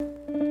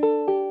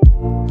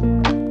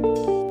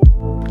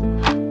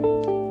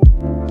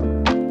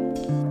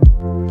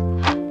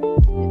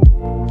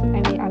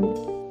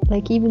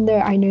Like, even though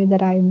I know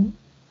that I'm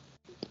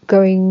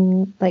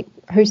going, like,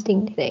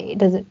 hosting today, it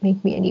doesn't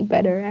make me any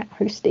better at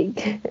hosting.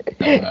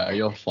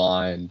 You're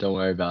fine. Don't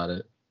worry about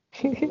it.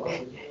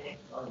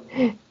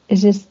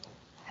 It's just,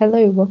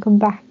 hello, welcome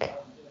back.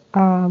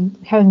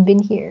 Haven't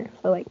been here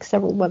for like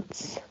several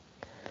months.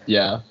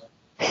 Yeah.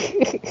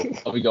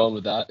 Are we going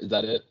with that? Is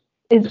that it?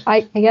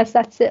 I guess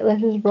that's it. Let's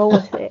just roll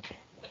with it.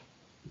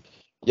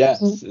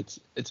 Yes,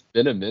 it's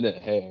been a minute.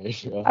 Hey.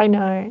 I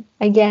know.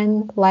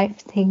 Again, life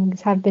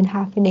things have been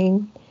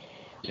happening.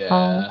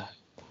 Yeah.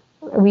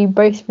 We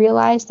both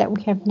realized that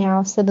we have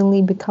now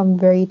suddenly become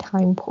very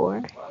time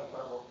poor.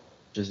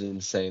 Just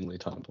insanely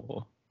time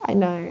poor. I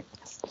know.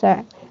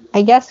 So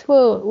I guess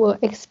we'll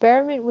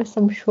experiment with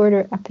some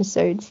shorter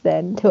episodes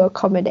then to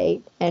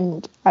accommodate,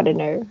 and I don't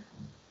know.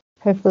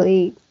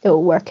 Hopefully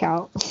it'll work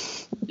out.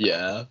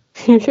 Yeah.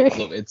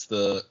 Look, it's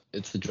the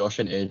Josh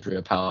and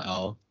Andrea Power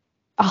Hour.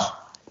 Oh,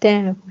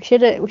 damn. We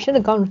should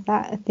have gone with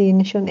that at the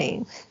initial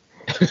name.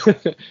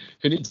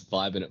 Who needs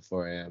vibing at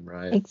 4 a.m.,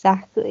 right?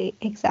 Exactly.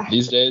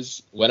 These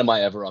days, when am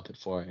I ever up at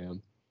 4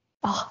 a.m.?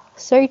 Oh,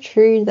 so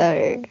true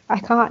though. I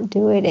can't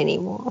do it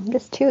anymore. I'm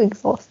just too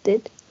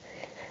exhausted.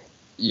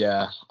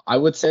 Yeah, I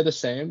would say the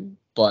same,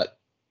 but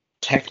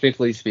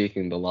technically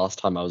speaking, the last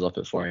time I was up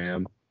at 4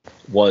 a.m.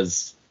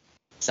 was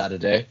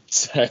Saturday.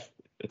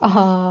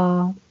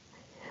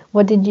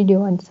 What did you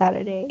do on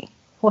Saturday?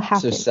 What So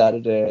happened?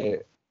 Saturday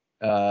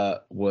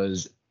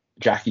was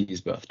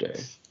Jackie's birthday.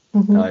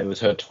 Mm-hmm. It was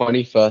her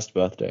 21st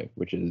birthday,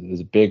 which is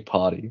a big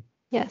party.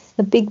 Yes,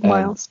 the big And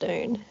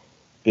milestone.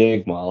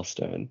 big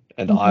milestone.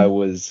 And I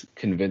was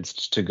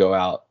convinced to go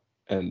out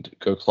and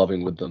go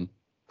clubbing with them.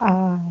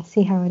 I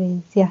see how it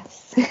is.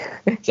 Yes.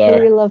 So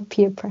We love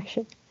peer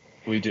pressure.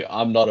 we do.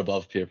 I'm not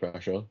above peer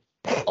pressure.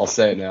 I'll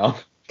say it now.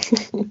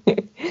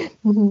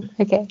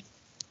 Okay.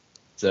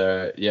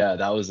 So yeah,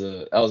 that was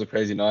a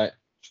crazy night.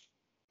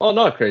 Well,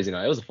 not a crazy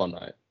night. It was a fun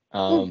night.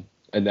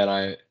 And then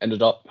I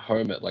ended up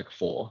home at like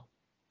 4.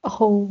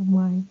 Oh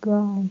my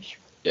gosh.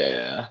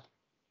 Yeah.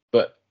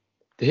 But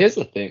here's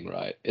the thing,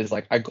 right? Is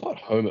like I got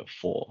home at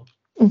 4,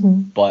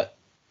 Mm-hmm. but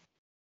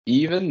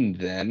even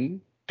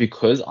then,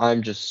 because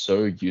I'm just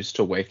so used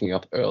to waking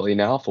up early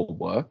now for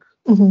work,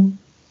 Mm-hmm.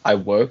 I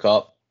woke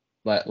up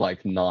at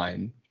like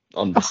 9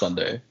 on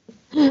Sunday.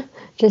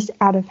 Just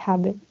out of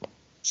habit.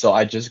 So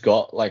I just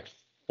got like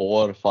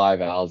 4 to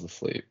 5 hours of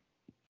sleep.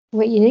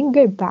 Wait, you didn't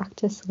go back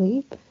to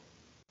sleep?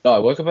 No, I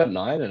woke up at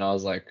 9 and I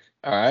was like,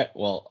 all right,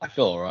 well, I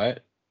feel all right.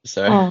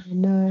 So Oh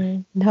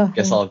no,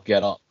 guess no. I'll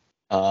get up.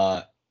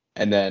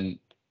 And then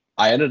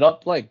I ended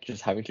up like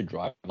just having to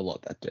drive a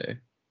lot that day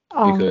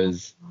Oh,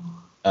 because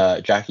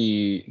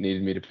Jackie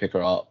needed me to pick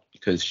her up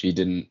because she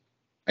didn't,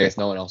 I guess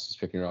no one else was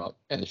picking her up,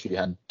 and she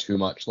had too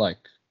much like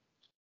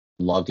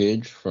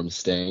luggage from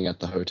staying at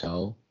the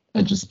hotel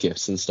and just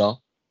gifts and stuff.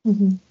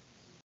 mm-hmm.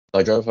 So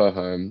I drove her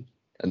home,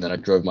 and then I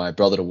drove my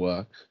brother to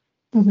work,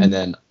 Mm-hmm. and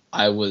then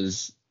I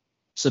was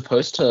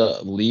supposed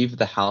to leave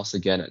the house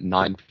again at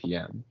 9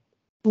 p.m.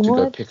 to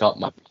go What? pick up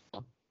my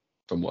brother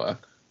from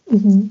work.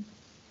 Mm-hmm.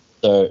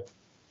 So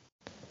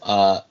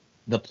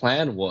the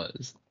plan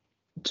was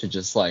to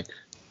just like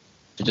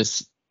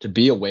to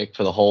be awake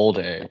for the whole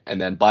day, and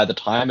then by the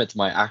time it's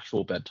my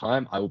actual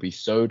bedtime, I will be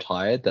so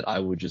tired that I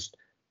will just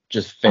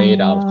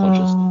fade out of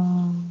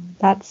consciousness.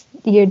 That's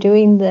you're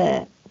doing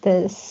the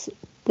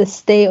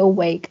stay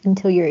awake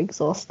until you're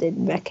exhausted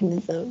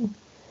mechanism.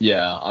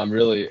 Yeah,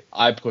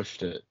 I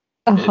pushed it.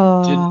 It didn't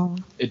Oh,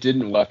 it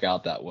didn't work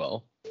out that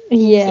well. So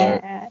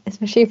yeah,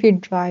 especially if you're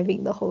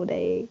driving the whole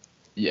day.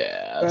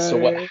 yeah, so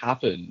what Bro.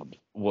 happened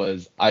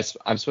was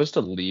I'm supposed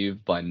to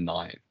leave by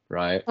 9,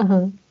 right?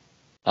 Uh-huh.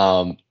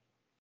 Um,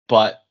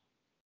 but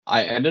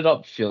I ended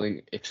up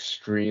feeling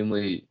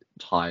extremely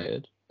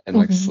tired and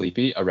like Mm-hmm.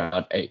 sleepy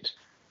around 8.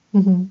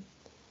 Mm-hmm.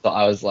 So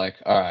I was like,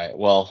 all right,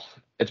 well,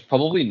 it's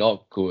probably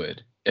not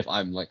good if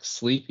I'm like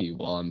sleepy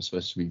while I'm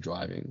supposed to be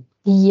driving.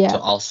 So Yeah.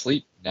 I'll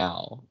sleep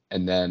now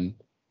and then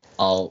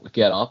I'll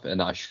get up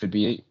and I should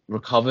be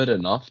recovered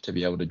enough to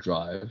be able to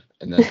drive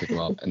and then pick him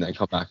up and then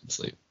come back and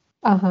sleep.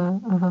 Uh-huh.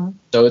 Uh-huh.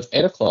 So it's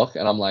 8 o'clock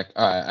and I'm like,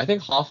 all right, I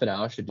think half an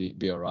hour should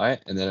be all right.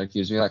 And then it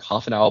gives me like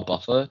half an hour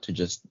buffer to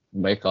just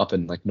wake up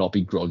and like not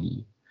be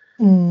groggy.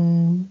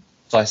 Mm.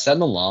 So I set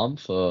an alarm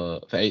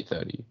for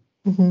 8:30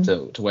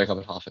 Mm-hmm. to wake up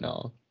in half an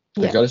hour.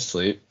 I Yeah. go to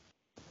sleep.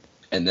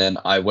 And then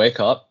I wake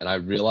up and I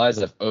realize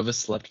I've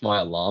overslept my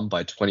alarm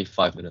by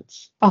 25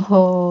 minutes.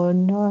 Oh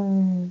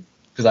no.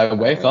 Because I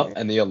wake up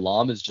and the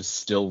alarm is just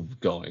still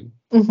going.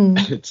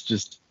 Mm-hmm. It's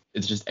just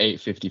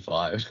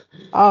 8:55.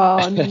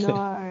 Oh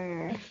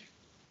no.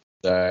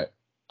 So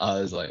I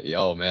was like,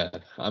 yo man,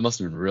 I must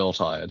have been real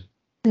tired.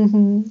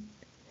 Mm-hmm.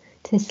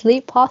 To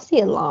sleep past the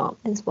alarm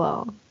as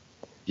well.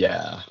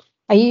 Yeah.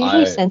 Are you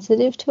usually I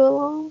sensitive to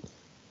alarms?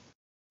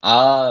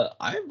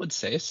 I would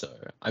say so.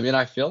 I mean,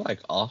 I feel like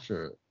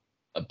after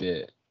a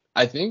bit,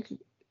 I think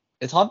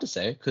it's hard to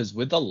say because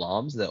with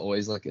alarms, they're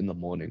always like in the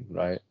morning,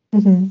 right?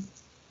 Mm-hmm.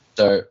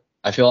 So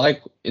I feel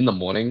like in the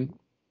morning,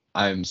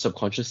 I'm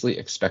subconsciously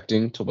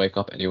expecting to wake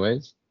up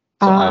anyways.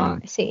 So Ah,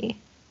 I see.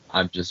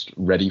 I'm just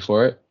ready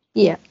for it.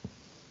 Yeah.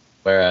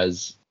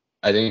 Whereas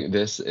I think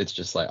it's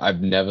just like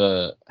I've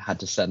never had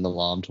to set an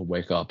alarm to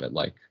wake up at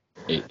like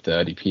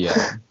 8:30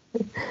 p.m.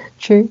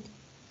 True.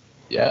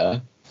 Yeah.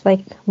 It's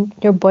like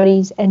your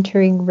body's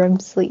entering REM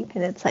sleep,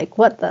 and it's like,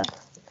 what the?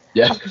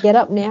 Yeah. I have to get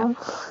up now.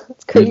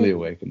 It's Rudely crazy.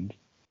 awakened.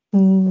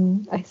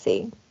 I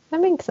see.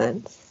 That makes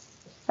sense.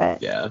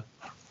 But Yeah.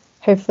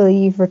 hopefully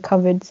you've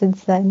recovered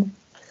since then.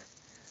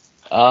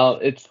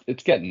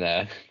 It's getting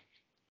there.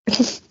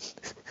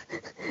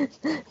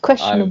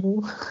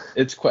 Questionable.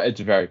 It's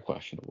very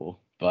questionable,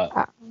 but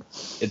Ah.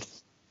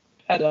 it's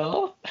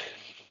better.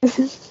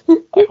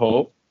 I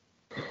hope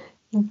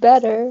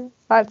Better.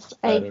 That's it's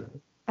better.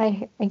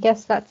 I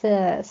guess that's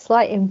a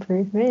slight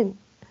improvement.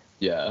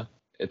 Yeah.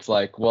 It's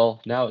like,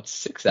 well, now it's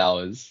 6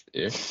 hours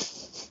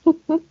ish.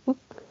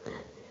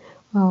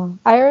 Oh,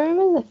 I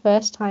remember the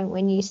first time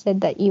when you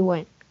said that you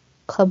went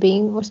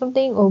clubbing or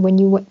something, or when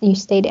you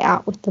stayed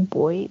out with the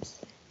boys,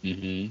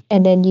 Mm-hmm.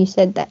 and then you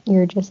said that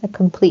you're just a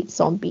complete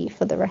zombie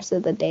for the rest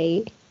of the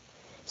day.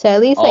 So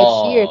at least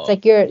like here, it's Oh,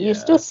 like you're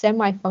still yeah.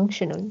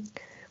 semi-functioning That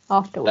is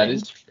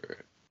afterwards. true.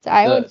 So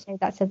I would The say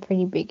that's a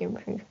pretty big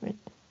improvement.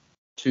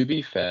 To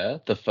be fair,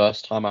 the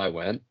first time I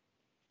went,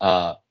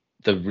 uh,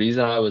 the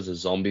reason I was a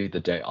zombie the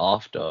day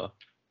after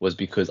was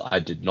because I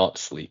did not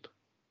sleep.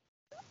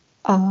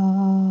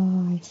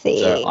 Oh, I So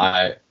see.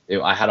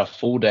 I had a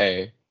full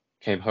day,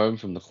 came home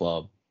from the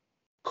club,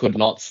 could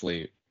not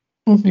sleep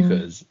Mhm.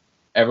 because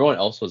everyone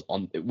else was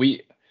on.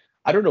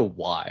 I don't know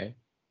why,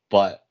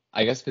 but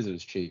I guess because it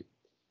was cheap.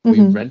 We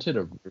Mhm. rented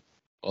a room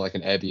or like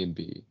an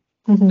Airbnb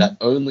that Mhm.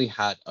 only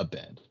had a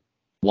bed,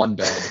 one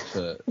bed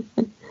for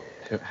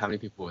how many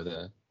people were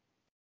there?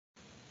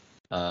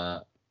 Uh,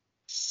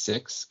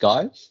 6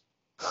 guys.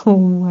 Oh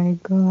my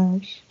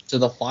gosh. So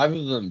the five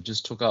of them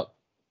just took up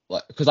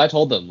like because I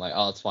told them like,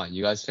 oh, it's fine.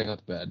 You guys take up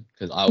the bed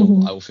because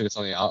Mhm. I will figure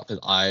something out because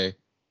I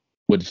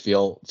would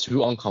feel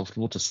too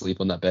uncomfortable to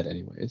sleep on that bed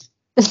anyways.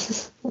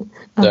 Uh-huh.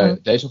 So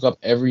they took up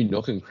every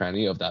nook and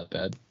cranny of that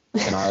bed,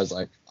 and I was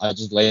like, I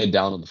just laid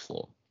down on the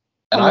floor,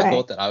 and All I right.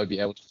 thought that I would be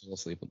able to fall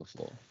asleep on the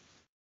floor.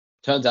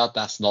 Turns out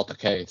that's not the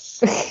case.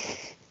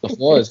 The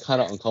floor is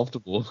kind of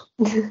uncomfortable.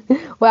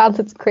 Wow,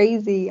 that's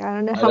crazy. I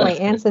don't know I how know. my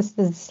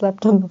ancestors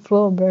slept on the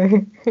floor,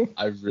 bro.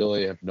 I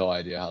really have no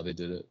idea how they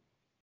did it.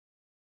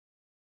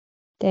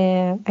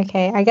 Damn.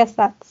 Okay, I guess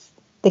that's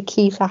the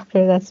key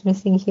factor that's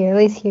missing here. At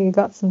least here you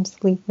got some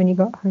sleep when you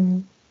got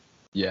home.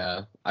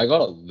 Yeah, I got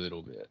a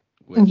little bit,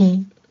 which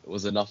Hmm.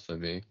 was enough for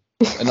me,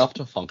 enough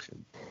to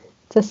function.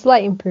 It's a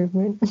slight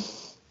improvement.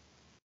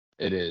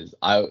 It is.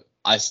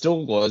 I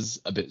still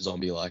was a bit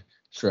zombie-like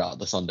throughout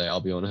the Sunday,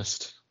 I'll be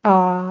honest.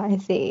 Ah, I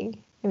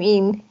see. I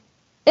mean,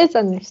 it's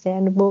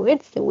understandable.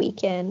 It's the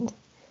weekend.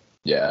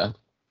 Yeah.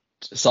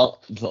 So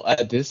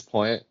at this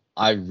point,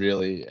 I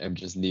really am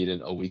just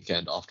needing a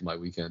weekend after my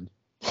weekend.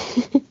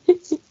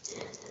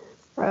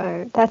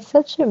 Bro, that's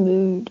such a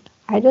mood.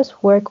 I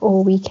just work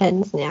all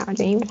weekends now. I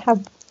don't even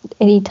have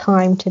any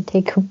time to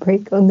take a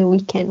break on the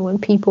weekend when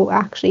people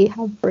actually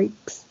have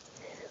breaks.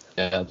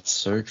 Yeah, that's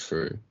so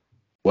true.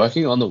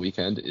 Working on the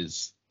weekend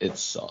it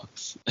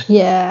sucks.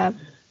 Yeah,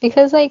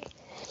 because like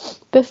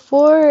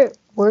before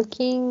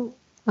working,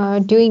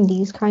 doing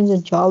these kinds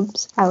of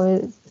jobs,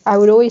 I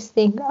would always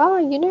think,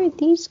 oh,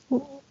 these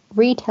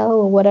retail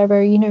or whatever,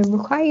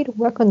 require you to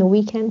work on the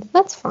weekends.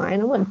 That's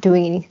fine. I'm not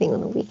doing anything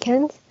on the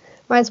weekends.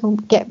 Might as well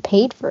get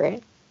paid for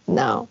it.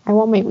 No, I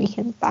want my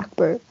weekends back,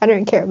 bro. I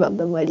don't care about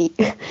the money.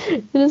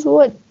 I just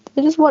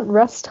want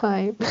rest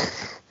time.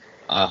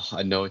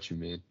 I know what you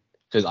mean.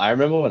 Because I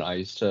remember when I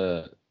used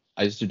to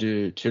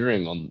do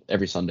tutoring on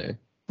every Sunday.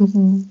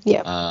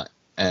 Yeah. Uh,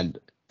 and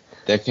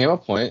there came a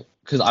point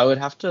because I would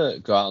have to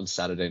go out on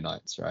Saturday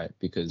nights, right?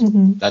 Because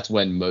Hmm. that's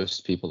when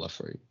most people are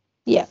free.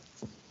 Yeah.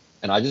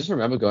 And I just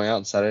remember going out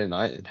on Saturday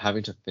night and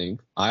having to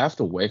think, I have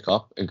to wake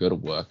up and go to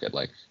work at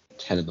like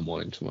 10 in the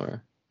morning tomorrow.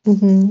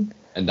 Hmm.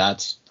 And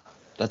that's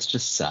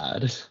just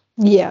sad.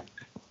 Yeah.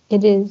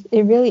 It is.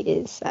 It really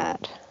is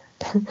sad.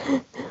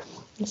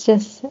 It's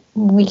just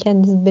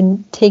weekend has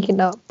been taken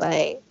up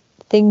by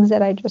things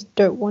that I just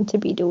don't want to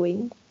be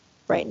doing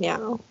right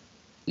now.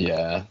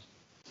 Yeah,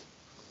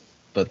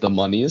 but the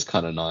money is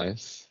kind of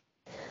nice.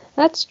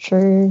 That's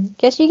true.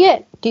 Do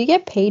you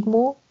get paid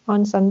more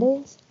on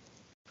Sundays?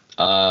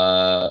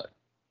 Uh,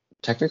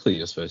 Technically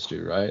you're supposed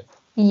to, right?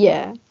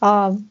 Yeah.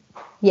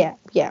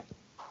 Yeah.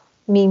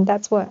 I mean,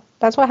 that's what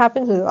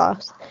happens with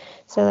us.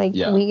 So like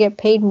Yeah. we get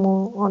paid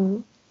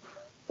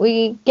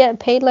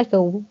like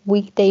a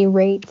weekday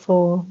rate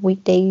for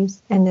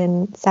weekdays, and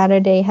then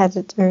Saturday has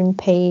its own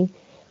pay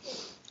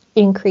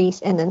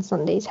increase, and then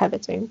Sundays have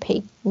its own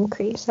pay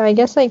increase. So I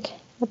guess like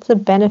that's the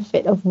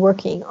benefit of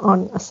working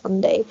on a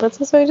Sunday. But it's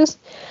also just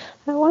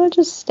I want to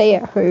just stay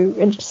at home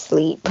and just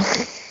sleep.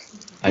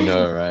 I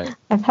know, right?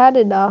 I've had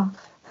enough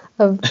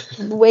of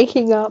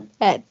waking up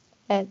at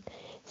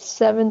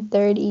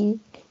 7:30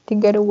 to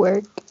go to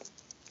work.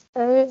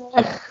 I've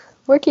I've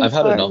Working's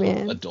had hard, enough of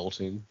man.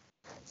 adulting.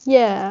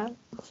 Yeah.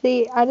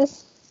 See, I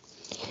just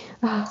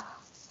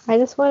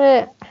want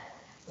to.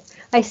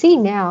 I see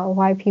now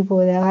why people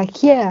they're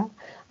like, yeah,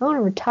 I want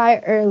to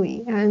retire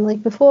early. And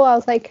like before, I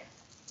was like,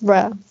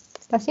 bruh,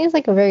 that seems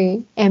like a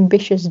very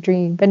ambitious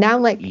dream. But now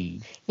I'm like,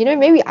 Mm.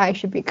 maybe I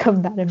should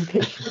become that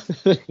ambitious.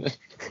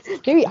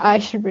 Maybe I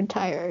should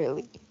retire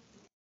early.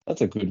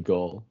 That's a good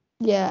goal.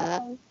 Yeah.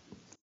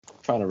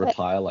 Trying to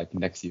retire like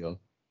next year.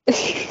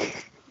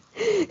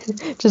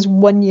 Just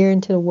 1 year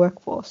into the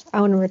workforce.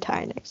 I want to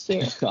retire next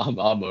year.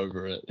 I'm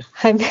over it.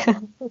 I'm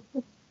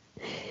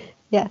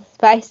yes,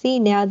 but I see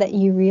now that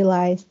you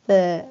realize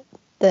the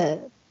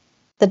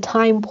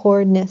time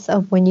poorness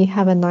of when you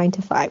have a 9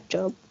 to 5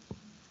 job.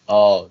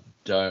 Oh,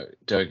 don't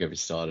get me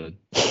started.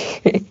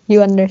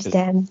 You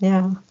understand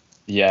now.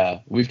 Yeah,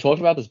 we've talked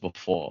about this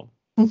before,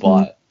 Mhm.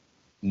 but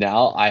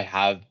now I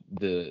have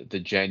the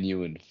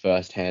genuine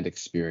first-hand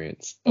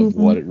experience of Mhm.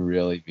 what it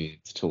really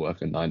means to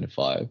work a 9 to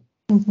 5.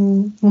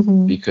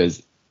 Mhm.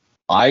 Because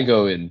I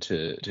go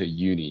into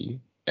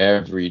uni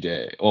every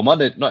day, or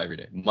Monday, not every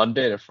day,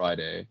 Monday to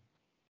Friday,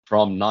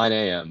 from 9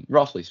 a.m.,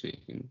 roughly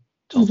speaking,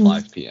 till Mhm.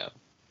 5 p.m.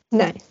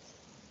 Nice.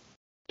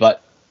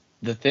 But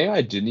the thing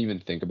I didn't even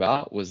think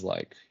about was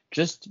like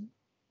just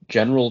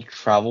general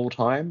travel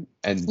time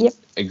and Yep.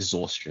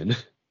 exhaustion.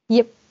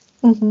 Yep.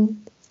 Mhm.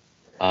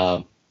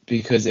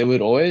 Because it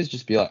would always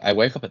just be like I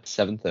wake up at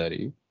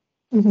 7:30.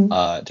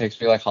 Mhm. It takes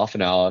me like half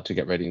an hour to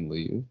get ready and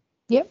leave.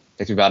 Yep. It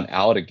takes me about an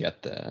hour to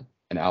get there,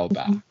 an hour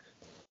back. Mhm.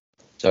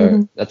 So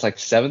Mhm. that's like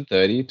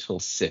 7:30 till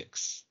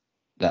 6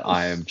 that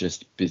I am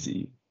just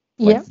busy,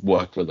 like Yep.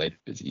 work related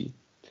busy.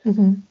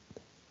 Mhm.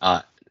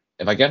 Uh,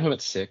 if I get home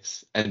at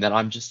 6 and then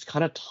I'm just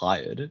kind of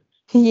tired,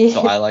 so Yeah.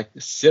 I like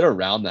sit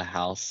around the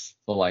house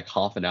for like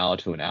half an hour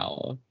to an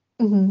hour.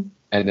 Mhm.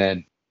 And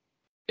then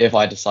if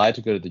I decide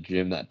to go to the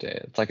gym that day,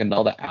 it's like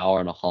another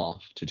hour and a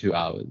half to 2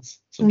 hours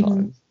Mhm.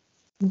 sometimes.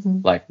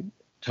 Mhm. Like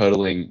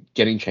totaling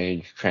getting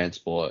changed,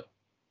 transport,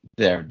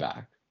 there and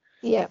back.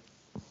 Yep.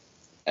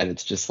 And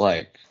it's just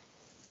like,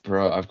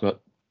 bro, I've got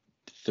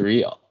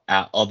 3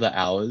 other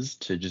hours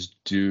to just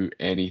do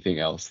anything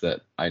else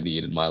that I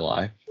need in my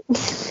life.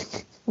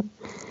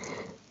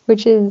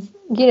 Which is,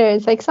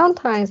 it's like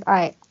sometimes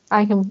I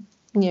can,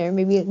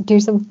 maybe do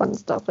some fun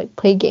stuff like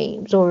play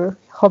games or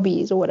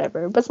hobbies or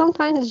whatever. But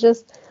sometimes it's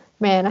just,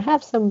 man, I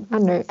have some, I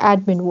don't know,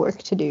 admin work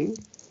to do. And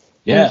it's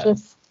Yeah.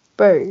 just,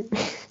 bro,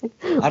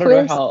 I don't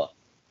know where's,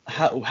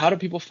 how do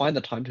people find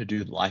the time to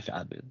do life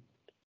admin?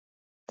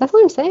 that's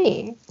what I'm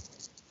saying.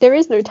 There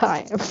is no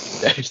time.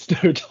 There's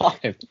no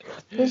time.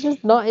 There's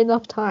just not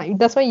enough time.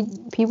 That's why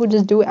people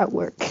just do it at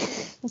work.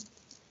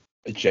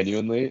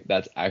 Genuinely,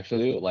 that's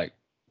actually like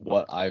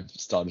what I've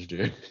started to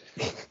do.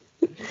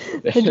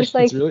 They're just It's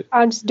like, really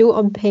I'll just do it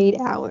on paid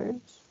hours.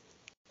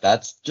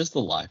 that's just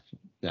the life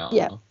Yeah.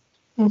 now.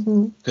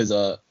 Mm-hmm.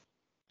 Because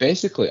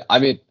basically, I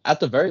mean, at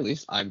the very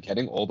least, I'm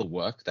getting all the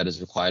work that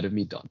is required of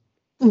me done.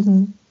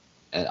 Mm-hmm.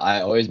 And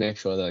I always make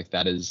sure that like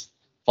that is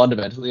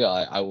fundamentally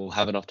I will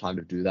have enough time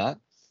to do that.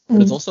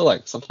 But it's Mm. also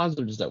like sometimes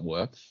I'm just at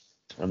work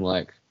and I'm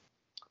like,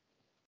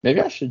 maybe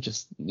I should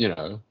just,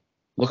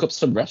 look up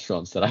some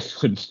restaurants that I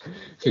could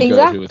go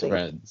to with Exactly.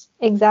 friends.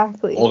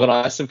 Exactly.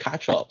 Organize some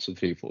catch ups with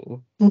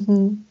people.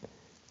 Mm-hmm.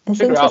 Listen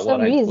Figure to out some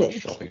what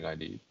music. shopping I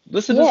need.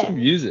 Listen to Yeah. some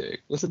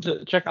music.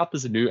 Check out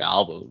this new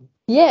album.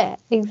 Yeah,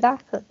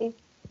 exactly.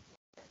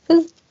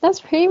 Because that's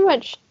pretty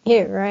much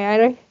it,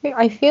 right?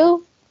 I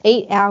feel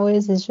 8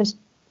 hours is just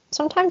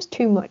sometimes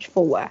too much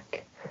for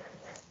work.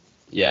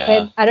 Yeah.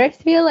 And I don't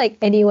feel like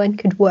anyone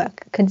could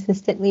work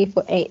consistently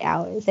for 8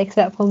 hours,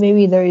 except for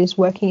maybe those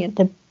working at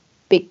the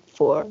big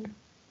four,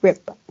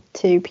 rip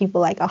to people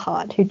like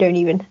Ahad who don't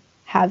even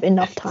have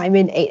enough time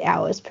in 8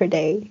 hours per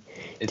day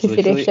It's to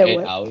finish literally their eight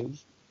work.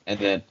 hours and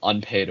then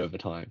unpaid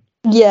overtime.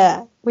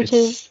 Yeah, which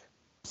is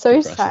It's so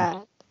depressing.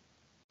 sad.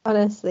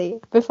 Honestly,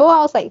 before I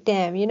was like,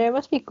 damn, it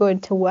must be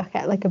good to work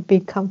at like a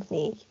big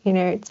company.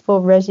 It's for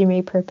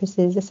resume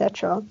purposes,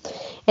 etc.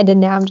 And then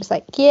now I'm just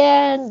like,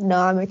 yeah, no,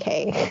 I'm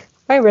okay.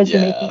 My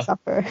resume can Yeah.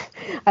 suffer.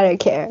 I don't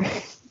care.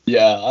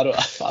 Yeah,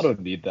 I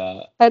don't need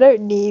that. I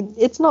don't need.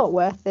 It's not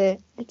worth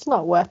it. It's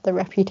not worth the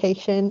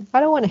reputation. I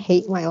don't want to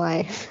hate my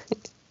life.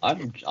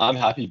 I'm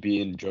happy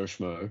being Joe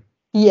Schmo.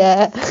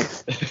 Yeah.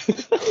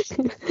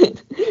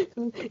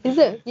 Is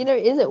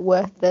it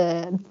worth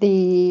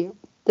the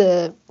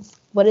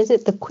what is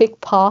it, the quick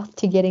path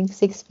to getting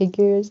 6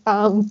 figures?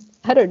 I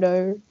don't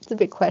know, it's a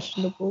bit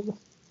questionable.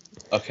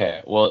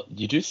 Okay, well,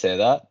 you do say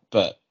that,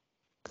 but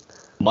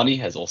money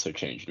has also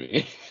changed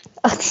me.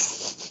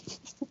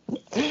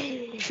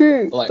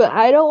 True, Like, but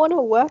I don't want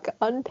to work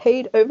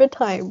unpaid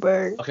overtime,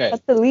 bro. okay,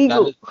 That's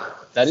illegal.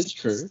 that is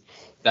true.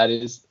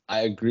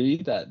 I agree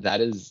that that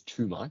is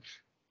too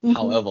much. Hmm.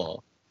 However,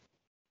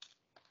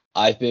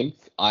 I think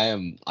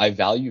I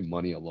value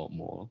money a lot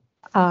more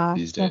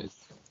these Yes. days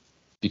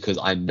because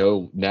I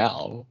know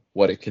now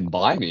what it can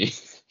buy me.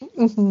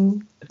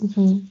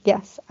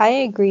 Yes, I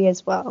agree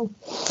as well.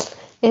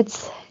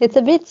 It's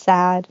a bit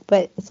sad,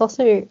 but it's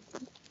also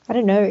I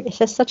don't know. It's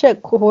just such a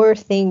core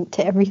thing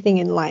to everything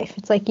in life.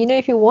 It's like,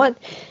 if you want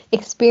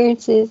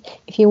experiences,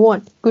 if you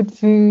want good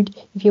food,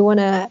 if you want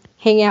to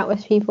hang out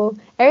with people,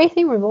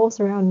 everything revolves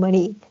around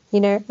money. I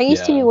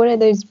used to be Yeah, one of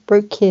those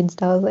broke kids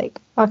that was like,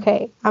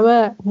 okay, I'm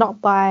gonna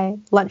not buy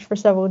lunch for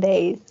several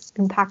days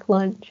and pack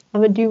lunch.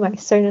 I'm gonna do my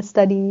Sona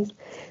studies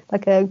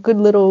like a good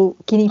little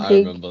guinea I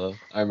pig. remember.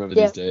 I remember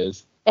Yeah. these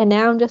days. And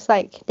now I'm just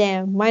like,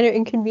 damn, minor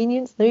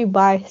inconvenience. Let me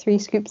buy 3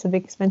 scoops of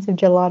expensive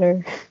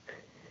gelato.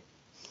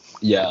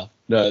 Yeah,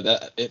 no,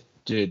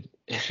 dude,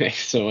 it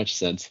makes so much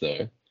sense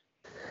though.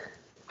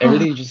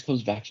 Everything just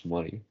comes back to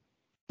money.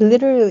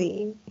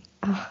 Literally.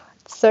 Ah,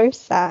 it's so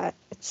sad.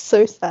 It's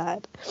so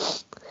sad.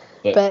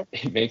 But But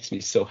it makes me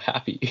so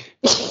happy.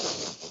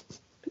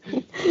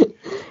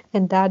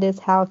 and that is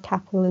how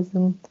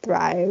capitalism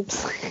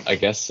thrives. I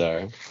guess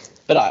so.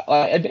 But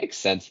it makes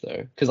sense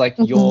though, because like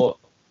hmm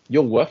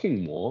you're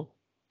working more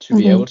to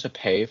be hmm able to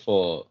pay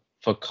for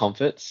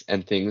comforts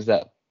and things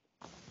that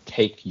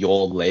take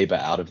your labor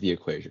out of the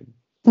equation.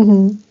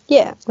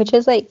 Yeah, which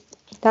is like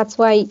that's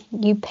why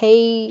you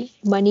pay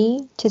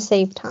money to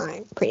save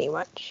time, pretty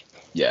much.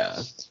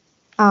 Yeah.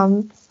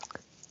 Um,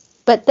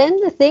 but then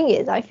the thing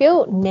is, I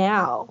feel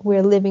now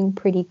we're living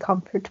pretty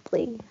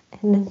comfortably.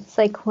 And it's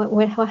like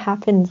what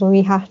happens when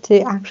we have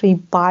to actually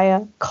buy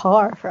a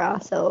car for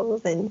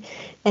ourselves and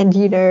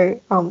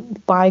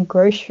buy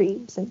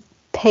groceries and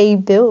pay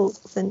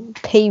bills and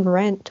pay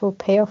rent or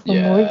pay off a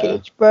Yeah,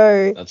 mortgage,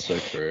 bro. that's so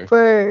true.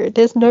 Bro,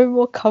 there's no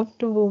more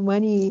comfortable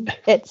money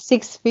at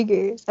 6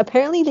 figures.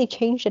 Apparently they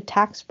changed the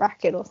tax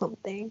bracket or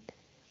something.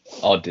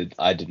 Oh,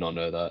 I did not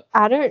know that.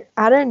 I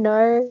don't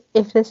know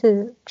if this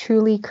is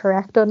truly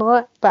correct or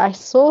not, but I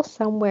saw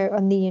somewhere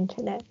on the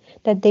internet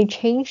that they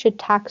changed the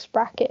tax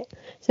bracket.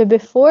 So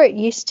before it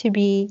used to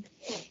be,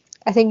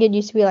 I think it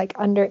used to be like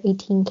under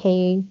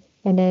 18K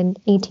and then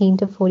 18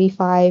 to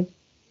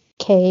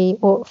 45K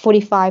or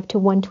 45 to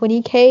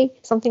 120K,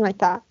 something like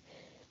that.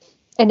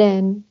 And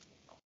then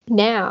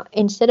now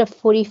instead of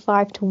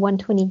 45 to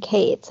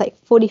 120K, it's like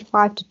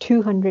 45 to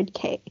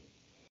 200K.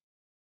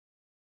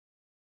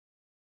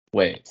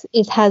 Wait,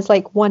 It has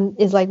like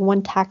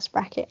one tax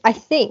bracket. I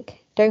think.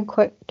 Don't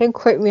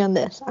quote me on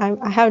this. I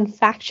haven't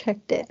fact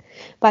checked it,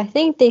 but I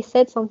think they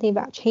said something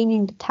about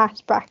changing the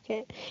tax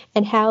bracket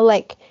and how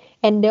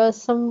and there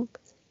was some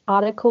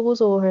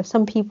articles or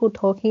some people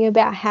talking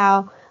about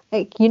how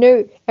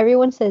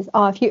everyone says,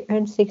 oh, if you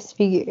earn 6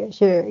 figures,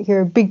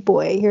 you're a big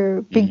boy, you're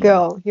a big mhm.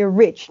 girl, you're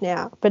rich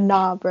now. But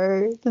nah,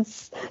 bro, the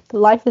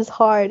life is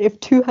hard if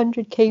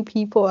 200K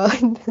people are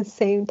in the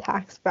same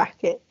tax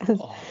bracket as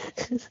Oh,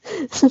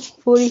 so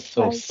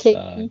 45K.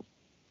 sad.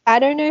 I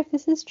don't know if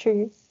this is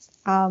true.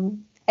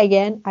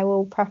 Again, I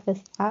will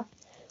preface that,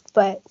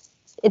 but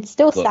it's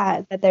still Look,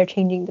 sad that they're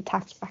changing the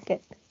tax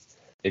bracket.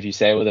 if you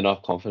say it with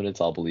enough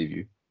confidence, I'll believe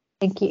you.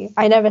 Thank you.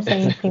 I never say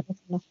anything with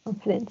enough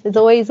confidence. It's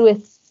always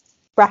with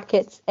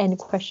brackets and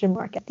question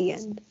mark at the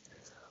end.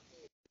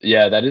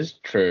 Yeah, that is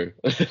true.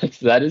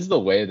 That is the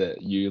way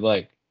that you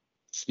like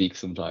speak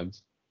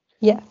sometimes.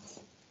 Yes.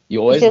 You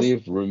It's always just,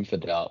 leave room for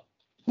doubt.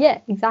 yeah,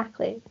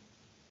 exactly.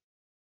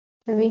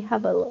 Let me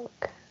have a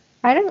look.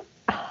 I don't.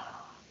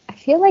 I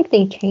feel like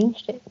they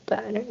changed it, but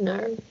I don't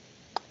know.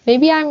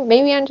 Maybe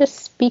I'm just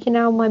speaking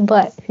out of my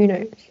butt. Who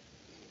knows?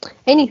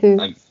 Anywho,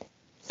 I'm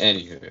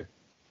Anywho,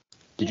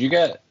 did you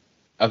get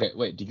okay,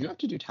 wait, did you have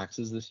to do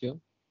taxes this year?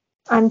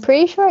 I'm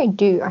pretty sure I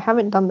do. I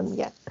haven't done them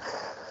yet.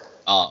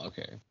 Ah,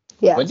 okay.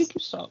 When Yes. did you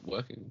start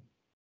working?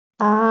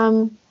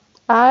 Um,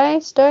 I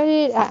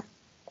started at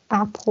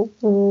Apple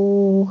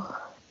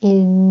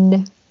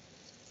in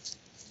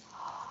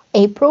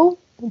April,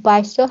 but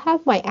I still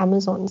have my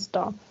Amazon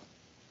stuff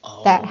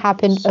that Oh,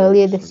 happened so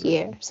earlier this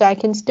year, true. so I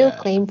can still Yeah,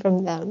 claim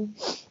from them.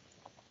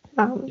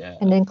 And yeah.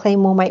 then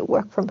claim all my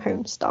work from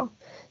home stuff.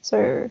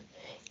 So,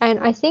 and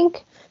I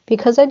think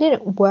because I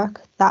didn't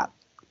work that,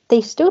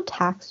 they still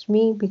taxed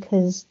me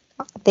because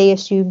they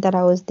assumed that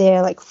I was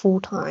there like full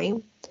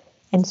time,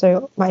 and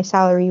so my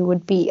salary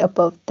would be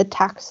above the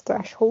tax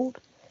threshold.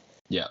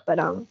 Yeah. But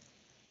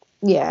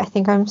yeah, I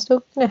think I'm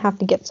still gonna have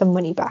to get some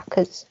money back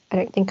because I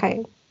don't think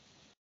I.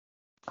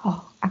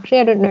 Oh, actually,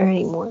 I don't know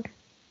anymore.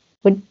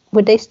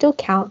 Would they still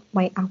count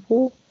my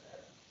Apple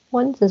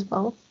ones as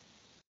well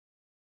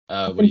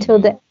up What do you until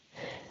mean? the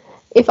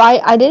if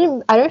I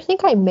don't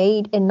think I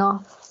made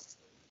enough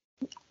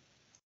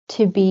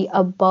to be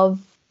above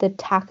the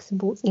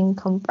taxable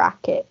income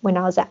bracket when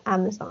I was at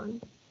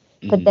Amazon.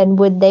 But Hmm. then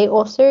would they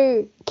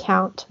also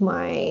count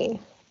my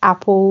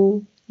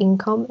Apple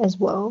income as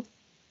well?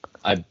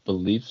 I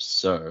believe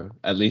so.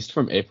 At least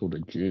from April to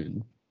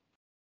June.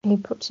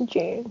 April to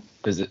June.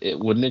 Because it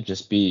wouldn't it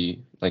just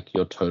be like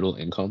your total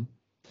income?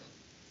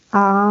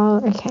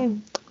 Okay.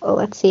 Well,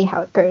 let's see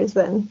how it goes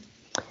then.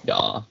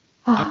 Yeah.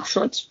 I'm Ah,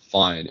 sure it's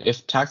fine.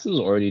 If taxes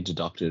are already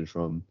deducted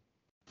from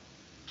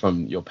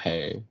your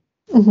pay,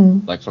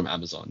 mhm. like from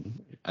Amazon,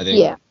 I think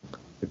Yeah.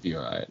 it'd be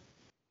alright.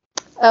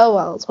 Oh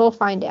well, so we'll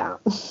find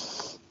out.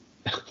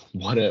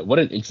 What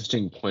an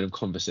interesting point of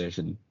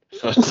conversation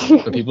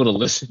for people to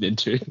listen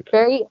into.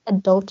 Very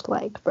adult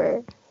like,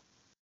 bro.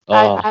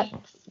 Oh,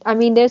 I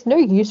mean, there's no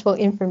useful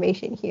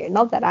information here,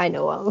 not that I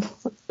know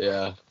of.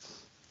 yeah.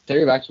 Take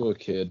me back to a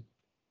kid.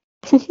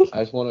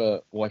 I just want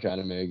to watch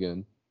anime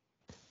again.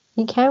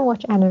 You can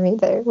watch anime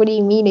though. What do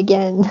you mean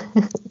again?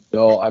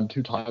 No, I'm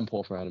too time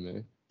poor for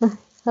anime.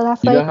 So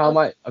that's You why. know how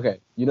my okay,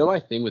 you know my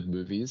thing with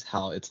movies,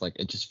 how it's like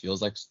it just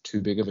feels like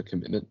too big of a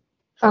commitment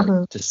for like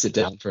Uh-huh. to sit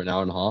down for an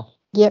hour and a half.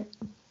 Yep.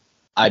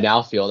 I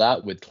now feel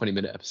that with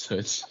 20-minute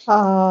episodes.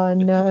 Oh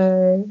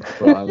no.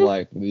 Where I'm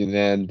like,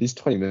 man, these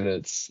 20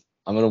 minutes,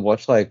 I'm gonna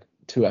watch like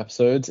 2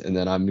 episodes and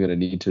then I'm gonna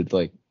need to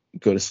like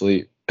go to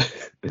sleep.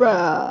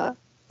 Bruh.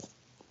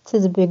 This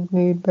is a big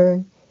mood,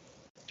 bro.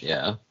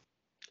 Yeah.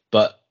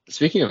 But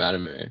speaking of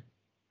anime, the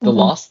Mm-hmm.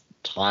 last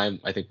time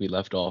I think we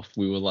left off,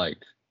 we were like,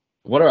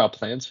 what are our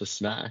plans for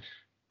Smash?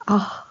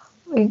 Ah,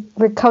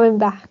 we're coming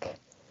back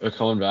We're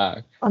coming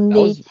back. on That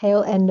the was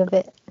tail end of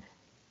it.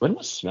 when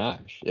was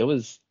Smash? It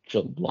was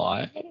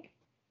July?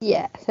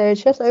 Yeah, so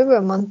it's just over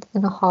a month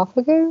and a half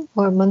ago,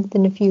 or a month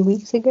and a few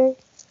weeks ago.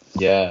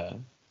 Yeah.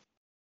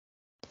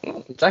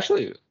 It's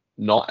actually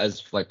not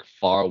as like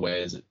far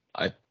away as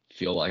I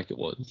feel like it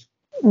was.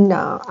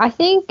 No, I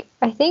think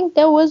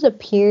there was a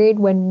period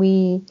when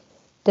we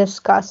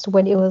discussed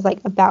when it was like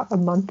about a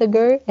month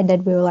ago, and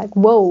then we were like,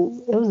 "Whoa,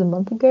 it was a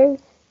month ago."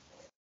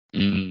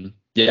 Yeah.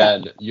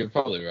 Yeah, you're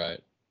probably right.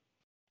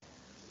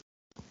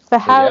 So But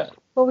how? yeah,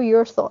 What were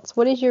your thoughts?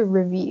 What is your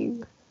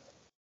review?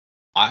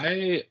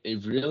 I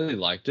really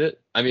liked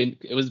it. I mean,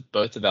 it was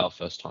both of our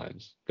first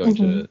times going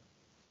Mm-hmm. to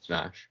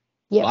Smash.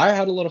 But Yep. I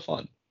had a lot of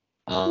fun.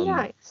 Um,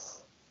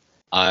 Nice.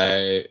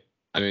 I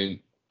I mean,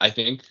 I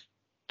think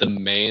the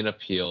main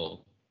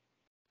appeal,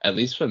 at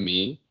least for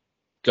me,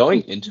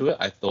 going into it,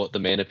 I thought the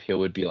main appeal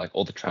would be like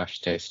all the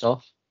trash taste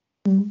stuff.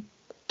 Mm-hmm.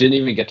 Didn't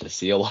even get to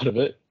see a lot of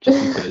it just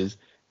because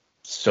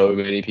so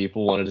many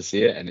people wanted to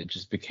see it and it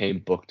just became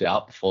booked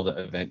out before the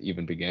event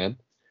even began.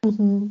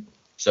 Mm-hmm.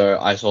 So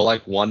I saw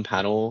like one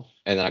panel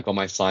and then I got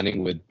my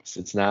signing with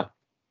SidSnap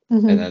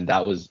and Mm-hmm. then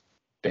that was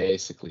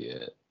basically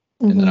it.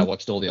 And then I Mm-hmm.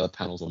 watched all the other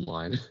panels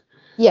online.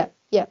 Yep.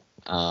 Yep.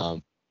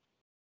 Um,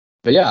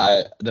 but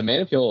yeah, the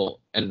main appeal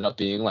ended up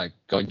being like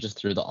going just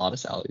through the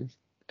artist alleys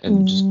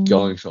and just Mm-hmm.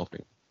 going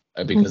shopping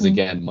because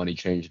again, money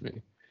changed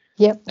me.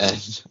 Yep.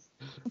 And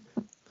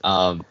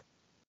um,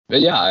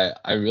 but yeah,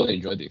 I really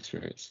enjoyed the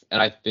experience,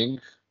 and I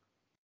think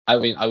I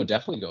mean I would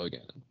definitely go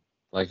again.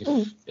 Like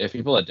Mm. if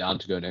people are down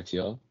to go next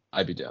year,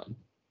 I'd be down.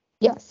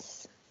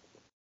 Yes,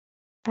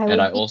 I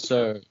And I would be.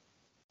 also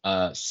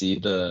see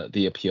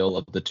the appeal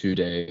of the 2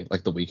 day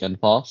like the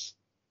weekend pass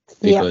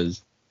Yep.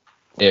 because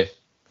if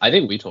I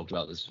think we talked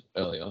about this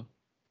earlier,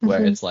 where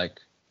Mm-hmm. it's like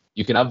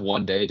you can have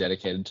one day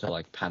dedicated to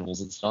like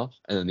panels and stuff,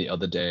 and then the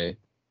other day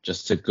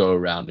just to go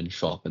around and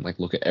shop and like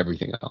look at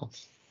everything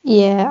else.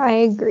 Yeah, I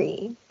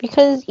agree.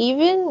 Because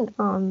even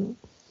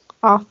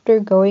after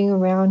going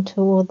around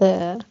to all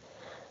the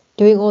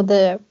doing all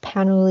the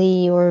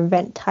panelly or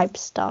event type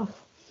stuff,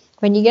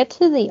 when you get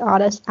to the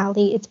artist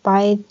alley, it's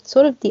by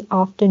sort of the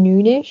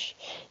afternoonish,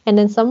 and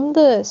then some of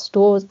the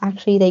stores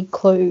actually they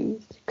close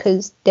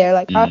because they're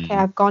like, okay, Mm.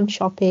 I've gone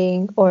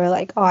shopping, or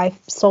like, oh, I've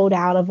sold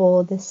out of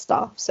all this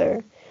stuff,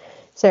 so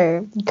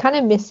you kind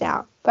of miss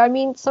out. But I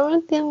mean, some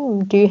of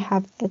them do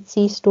have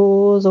Etsy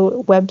stores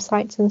or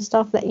websites and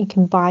stuff that you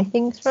can buy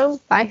things from.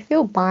 But I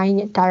feel buying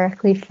it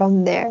directly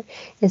from there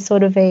is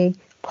sort of a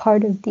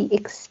part of the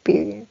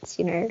experience,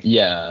 you know.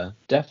 Yeah,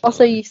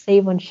 Also, definitely. you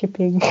save on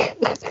shipping.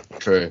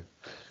 True.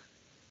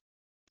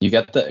 You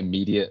get the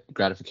immediate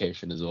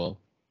gratification as well.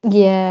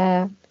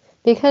 Yeah,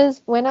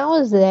 because when I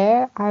was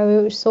there,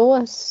 I saw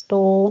a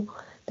store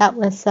that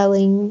was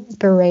selling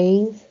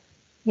berets,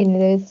 you know,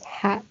 those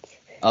hats.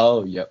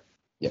 Oh, yep.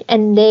 Yep.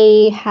 And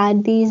they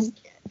had these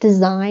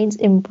designs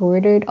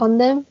embroidered on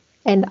them,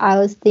 and I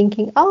was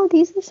thinking, oh,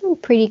 these are some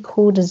pretty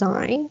cool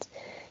designs,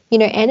 you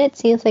know. And it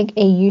seems like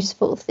a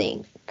useful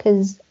thing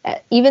because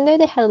even though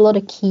they had a lot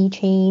of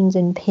keychains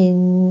and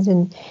pins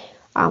and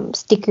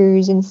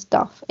stickers and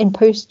stuff and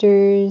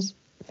posters,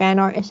 fan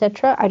art,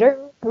 etc., I don't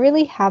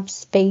really have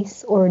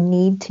space or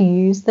need to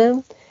use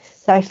them.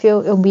 So I feel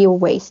it'll be a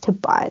waste to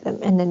buy them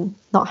and then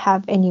not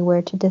have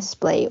anywhere to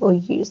display or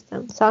use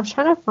them. So I was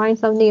trying to find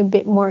something a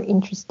bit more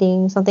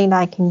interesting, something that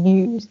I can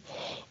use.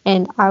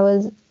 And I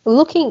was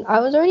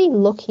already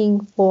looking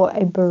for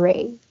a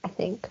beret, I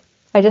think.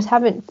 I just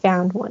haven't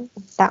found one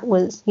that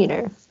was, you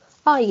know,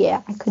 oh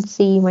yeah, I could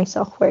see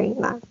myself wearing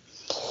that.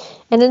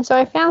 And then so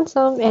I found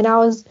some, and that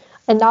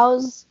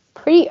was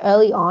pretty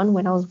early on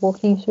when I was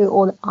walking through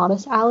all the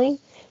artist alley,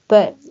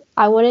 but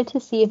I wanted to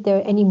see if there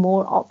were any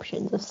more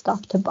options of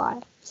stuff to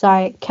buy. So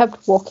I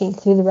kept walking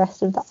through the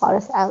rest of the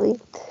artist alley.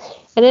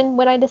 And then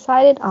when I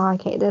decided, oh,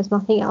 okay, there's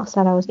nothing else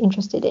that I was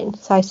interested in,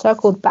 so I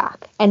circled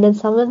back, and then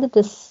some of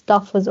the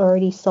stuff was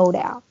already sold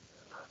out.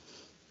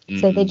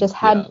 So they just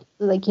had Yeah.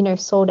 like, you know,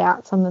 sold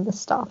out some of the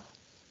stuff.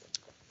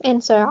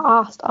 And so I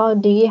asked, oh,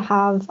 do you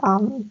have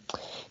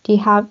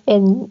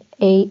in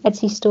a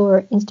Etsy store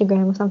or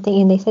Instagram or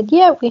something? And they said,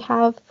 yeah, we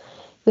have,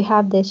 we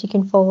have this, you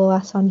can follow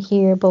us on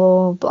here,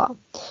 blah, blah, blah.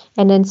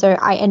 And then so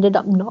I ended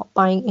up not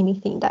buying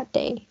anything that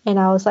day. And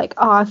I was like,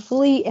 oh, I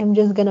fully am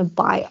just gonna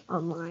buy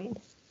online.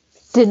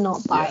 Did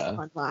not buy it Yeah.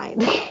 online.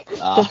 The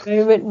Ah,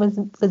 moment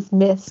was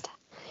missed.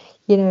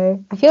 You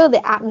know, I feel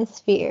the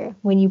atmosphere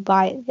when you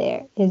buy it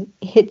there is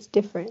hits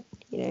different,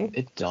 you know.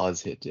 it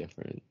does hit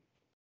different.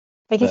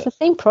 Like it's the But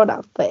same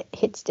product, but it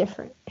hits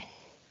different.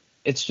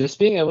 it's just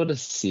being able to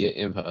see it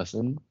in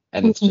person,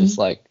 and it's Mhm. just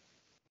like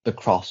the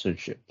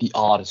craftsmanship, the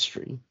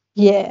artistry.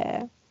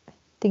 Yeah, I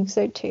think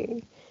so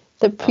too.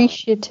 The Um,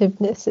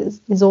 appreciativeness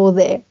is all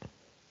there,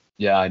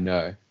 yeah, I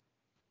know.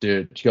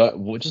 Dude,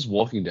 just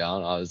walking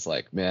down, I was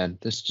like, man,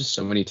 there's just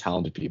so many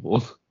talented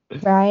people.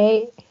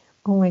 right?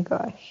 Oh my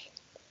gosh.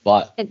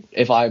 But And,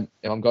 if I'm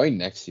going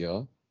next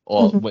year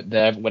or mhm,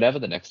 whenever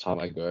the next time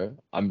I go,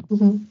 I'm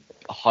mhm.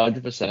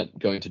 100%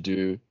 going to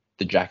do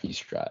the Jackie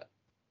Strat,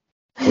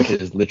 which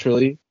is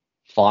literally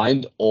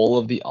find all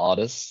of the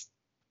artists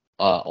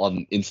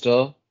on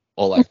Insta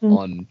or like Mhm,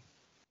 on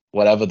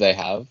whatever they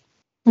have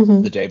the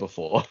mhm. day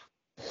before.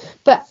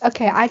 But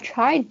okay, I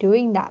tried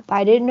doing that, but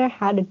I didn't know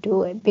how to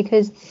do it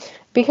because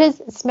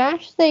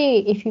Smash they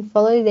if you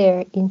follow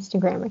their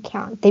Instagram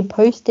account, they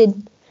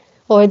posted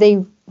or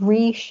they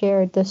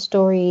reshared the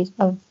stories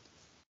of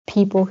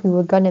people who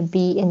were gonna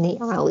be in the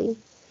alley.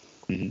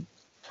 Mhm.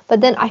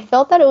 But then I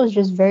felt that it was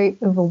just very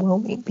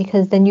overwhelming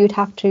because then you'd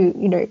have to,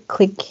 you know,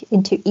 click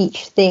into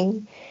each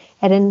thing.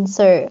 And then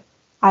so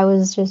I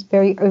was just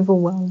very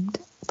overwhelmed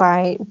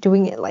by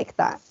doing it like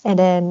that. And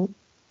then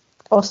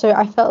also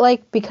I felt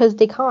like because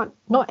they can't,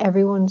 not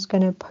everyone's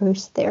going to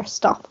post their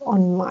stuff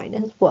online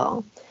as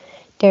well.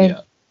 They're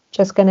Yeah.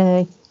 just going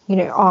to, you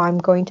know, oh, I'm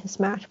going to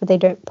Smash, but they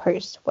don't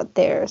post what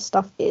their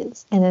stuff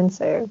is. And then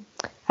so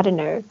I don't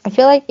know. I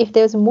feel like if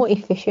there's a more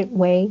efficient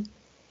way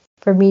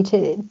for me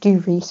to do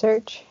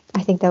research,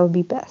 I think that would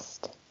be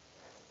best.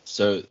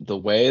 So the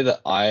way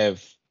that I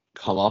have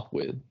come up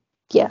with,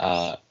 Yes.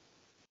 uh,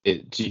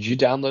 did you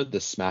download the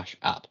Smash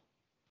app?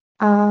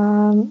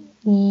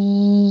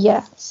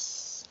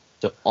 Yes.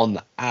 So on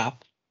the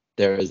app,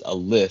 there is a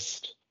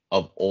list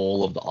of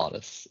all of the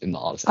artists in the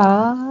artist alley.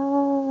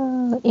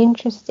 Ah,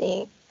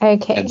 interesting.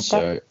 Okay, And that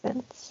so, makes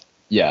sense.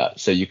 yeah,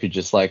 so you could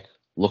just like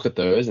look at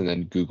those and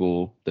then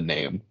Google the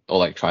name or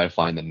like try to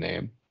find the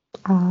name.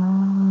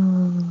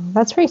 Ah,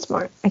 that's very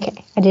smart.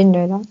 Okay, I didn't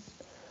know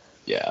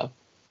Yeah.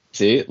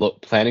 See,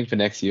 look, planning for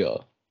next year.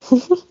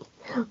 that.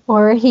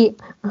 already,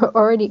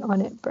 already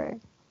on it, bro.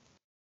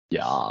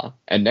 Yeah.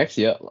 And next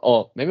year,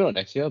 or maybe not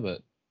next year,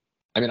 but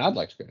I mean, I'd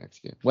like to go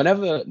next year.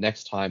 Whenever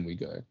next time we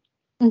go,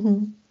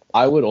 Mm-hmm.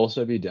 I would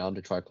also be down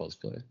to try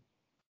cosplay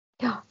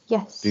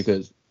Yes.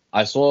 because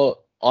I saw,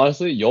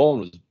 honestly, your one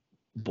was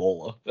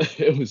baller.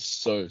 It was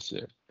so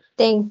sick.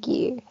 Thank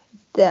you.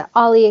 The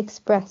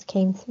AliExpress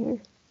came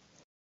through.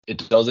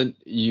 It doesn't,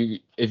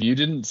 if you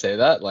didn't say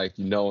that, like,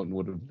 no one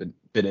would have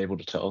been able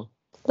to tell.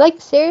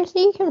 Like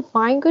seriously, you can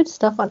find good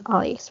stuff on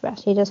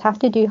AliExpress. You just have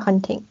to do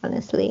hunting,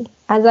 honestly.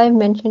 As I've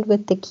mentioned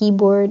with the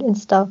keyboard and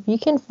stuff, you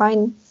can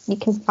find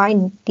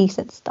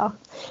decent stuff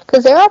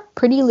because there are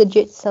pretty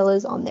legit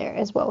sellers on there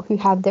as well who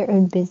have their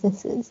own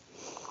businesses.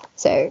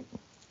 So,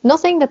 not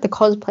saying that the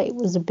cosplay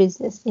was a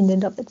business in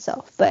and of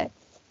itself, but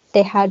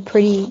they had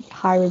pretty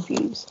high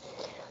reviews.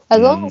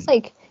 As long as Mm,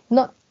 like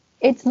not,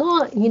 it's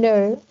not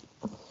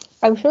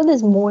I'm sure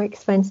there's more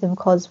expensive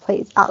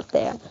cosplays out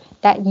there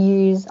that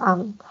use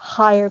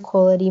higher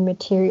quality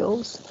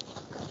materials.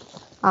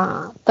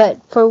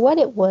 But for what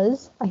it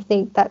was, I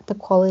think that the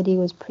quality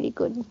was pretty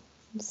good.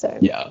 So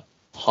yeah,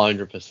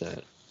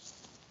 100%.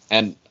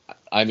 And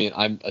I mean,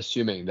 I'm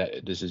assuming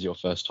that this is your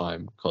first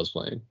time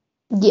cosplaying.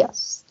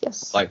 yes,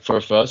 yes. Like for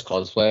a first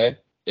cosplay,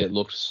 it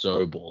looked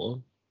so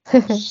baller,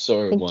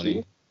 so Thank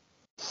you. money.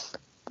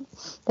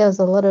 There was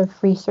a lot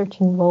of research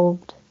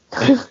involved.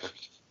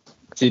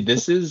 See,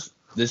 this is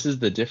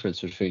the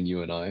difference between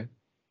you and I,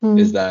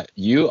 is Mm. that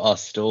you are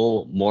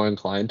still more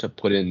inclined to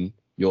put in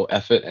your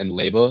effort and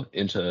labor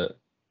into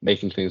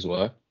making things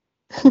work,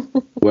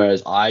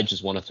 whereas I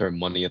just want to throw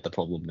money at the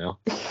problem now.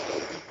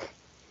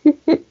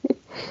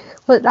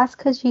 But that's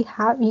because you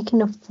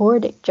can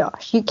afford it,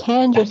 Josh. You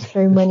can just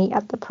throw money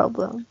at the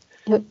problem.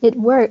 It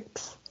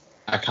works.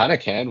 I kind of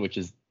can, which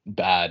is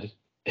bad.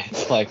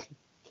 It's like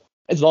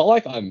it's not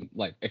like I'm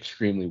like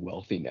extremely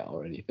wealthy now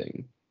or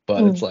anything,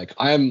 but it's Mm, like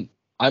I'm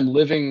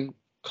living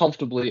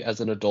comfortably as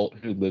an adult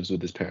who lives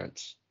with his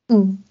parents.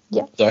 So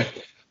yes.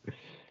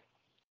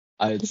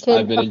 You I've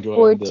can been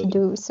enjoying afford to the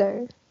do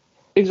so.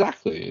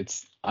 exactly.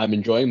 I'm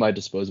enjoying my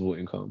disposable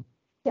income.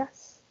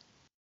 Yes.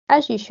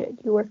 As you should.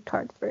 You worked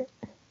hard for it.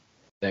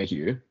 Thank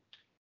you.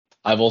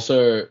 I've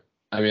also,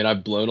 I mean,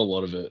 I've blown a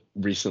lot of it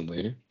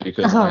recently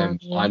because I Oh, am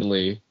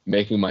finally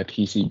making my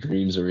PC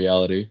dreams a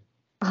reality.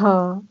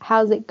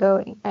 how's it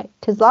going?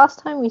 Because last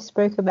time we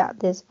spoke about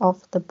this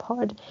off the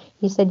pod,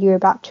 you said you were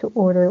about to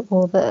order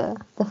all the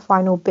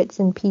final bits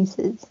and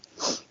pieces.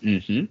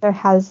 Hmm. So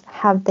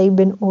have they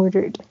been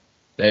ordered?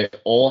 They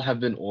all have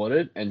been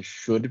ordered and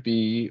should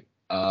be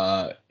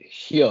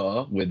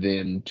here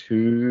within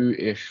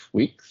 2-ish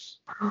weeks.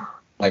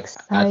 like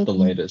at the Exciting.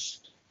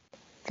 latest.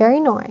 Very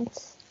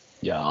nice.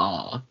 Yeah.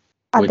 Are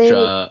Which they?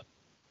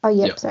 Oh,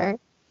 yeah. yep. Sorry.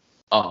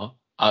 Oh,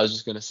 I was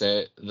just gonna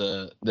say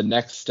the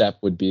next step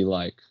would be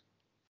like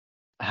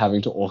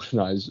having to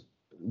organize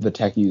the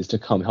techies to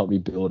come help me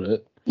build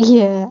it.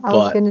 Yeah, I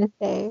was But gonna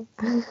say.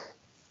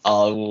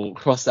 I will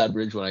cross that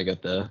bridge when I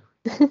get there.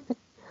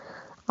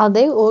 Are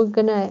they all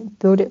gonna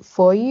build it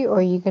for you, or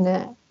are you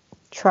gonna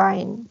try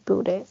and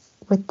build it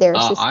with their Uh,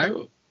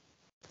 assistance?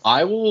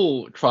 I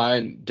will try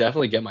and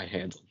definitely get my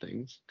hands on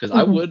things because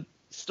I Hmm. would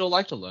still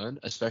like to learn,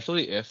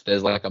 especially if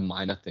there's like a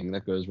minor thing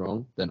that goes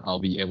wrong, then I'll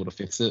be able to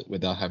fix it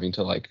without having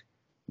to like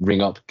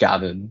ring up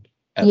Gavin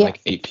at Yeah,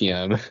 like 8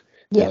 p.m.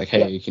 Be yep, like,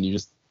 yep. hey, can you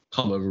just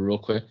come over real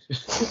quick?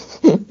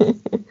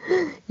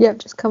 Yep,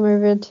 just come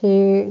over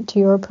to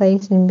your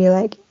place and be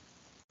like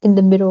in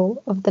the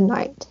middle of the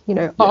night,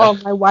 Yeah, oh,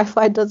 my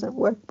Wi-Fi doesn't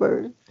work,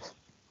 bro.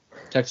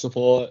 tech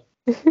support.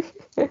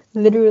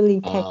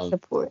 Literally tech Um,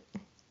 support.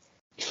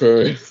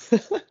 true.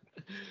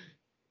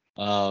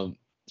 Um,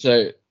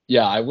 so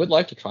yeah, I would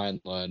like to try and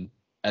learn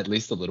at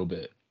least a little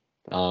bit.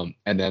 And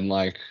then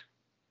like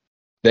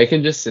they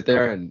can just sit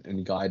there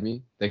and guide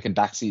me. They can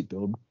backseat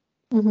build.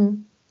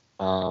 Hmm.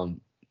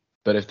 Um,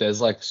 but if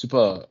there's like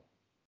super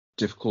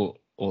difficult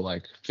or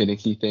like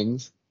finicky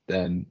things,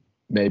 then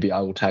maybe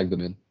I will tag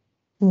them in.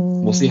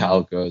 We'll see how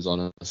Mm, it goes,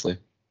 honestly.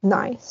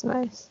 nice,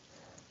 nice.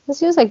 This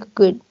feels like a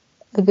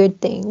good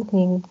thing.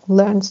 You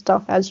learn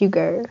stuff as you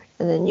go,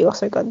 and then you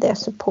also got their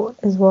support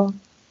as well.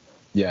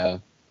 Yeah.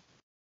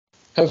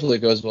 Hopefully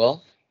it goes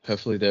well.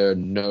 Hopefully there are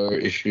no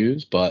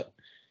issues, but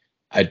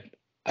I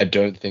I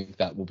don't think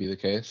that will be the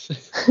case.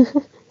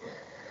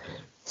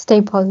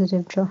 Stay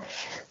positive,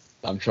 Josh.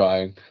 I'm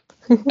trying.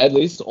 At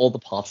least all the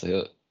parts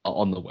are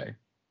on the way.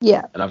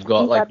 Yeah, And I've I got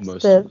think like that's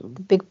most of the them.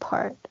 big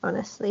part,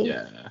 honestly.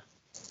 Yeah.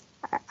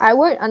 I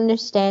won't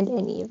understand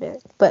any of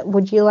it, but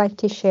would you like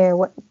to share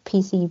what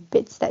PC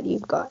bits that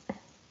you've got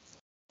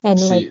and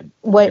like See,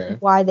 what okay.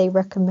 why they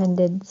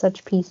recommended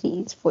such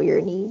PCs for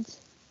your needs?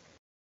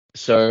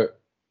 So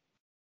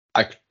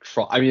I could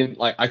try. I mean,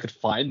 like I could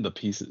find the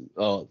pieces,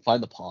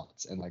 find the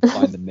parts, and like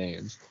find the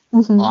names.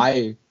 Hmm.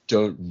 I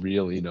don't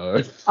really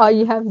know. Oh,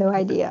 you have no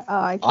idea. Oh,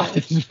 I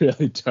okay.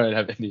 really don't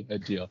have any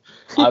idea.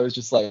 I was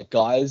just like,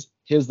 guys,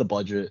 here's the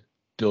budget.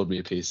 Build me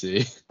a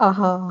PC.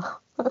 Uh-huh.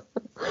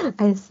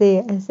 I see,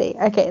 I see.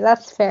 Okay,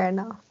 that's fair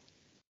enough.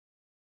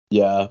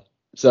 Yeah.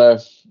 So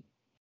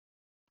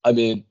I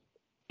mean,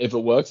 if it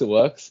works, it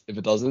works. If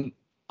it doesn't,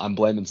 I'm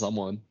blaming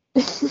someone.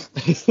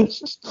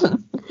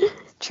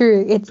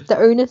 True, it's the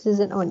onus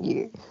isn't on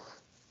you.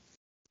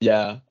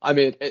 Yeah. I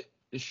mean,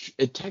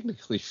 it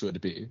technically should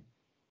be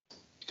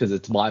because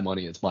it's my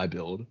money, it's my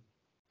build,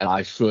 and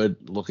I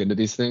should look into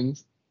these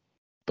things.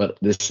 But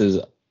this is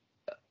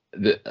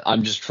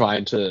I'm just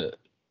trying to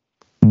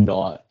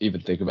not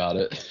even think about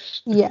it.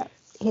 Yeah,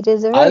 it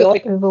is a I very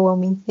like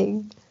overwhelming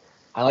thing.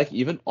 I like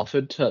even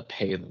offered to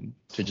pay them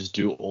to just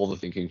do all the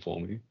thinking for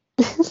me.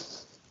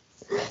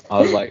 I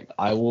was like,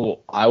 I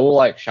will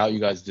like shout you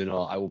guys dinner.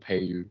 I will pay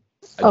you.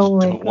 I Oh just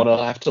my don't want god.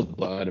 to have to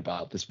learn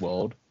about this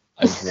world.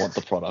 I just want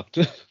the product.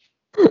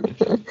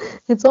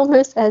 It's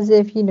almost as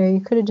if,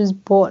 you could have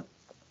just bought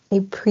a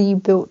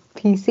pre-built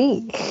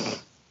PC.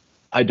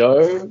 I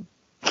know,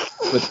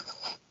 but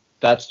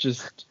that's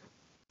just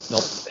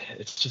not.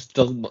 It's just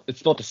doesn't.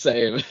 It's not the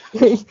same.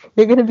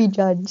 You're gonna be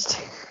judged.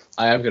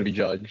 I am gonna be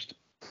judged,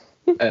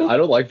 and I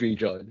don't like being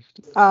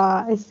judged.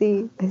 Ah, I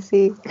see, I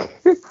see.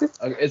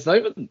 It's not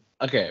even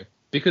okay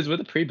because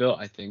with a pre-built,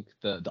 I think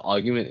the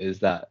argument is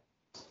that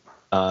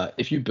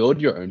if you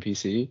build your own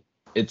PC,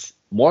 it's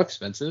more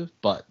expensive,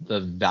 but the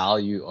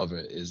value of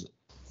it is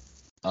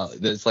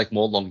there's like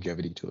more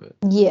longevity to it.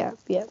 Yeah,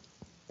 yeah.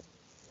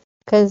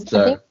 Because I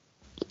So, think,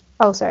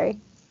 oh, sorry.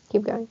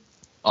 Keep going.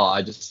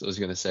 I just was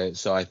gonna say,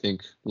 so I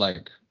think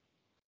like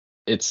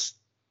it's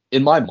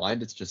in my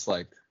mind, it's just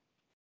like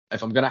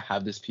if I'm gonna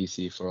have this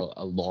PC for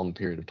a long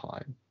period of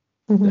time,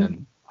 Hmm.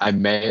 then I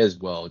may as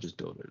well just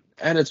build it.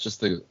 And it's just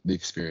the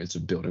experience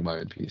of building my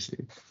own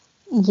PC,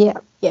 Yeah,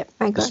 yeah,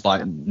 I got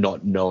despite you.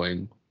 not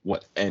knowing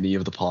what any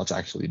of the parts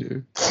actually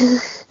do.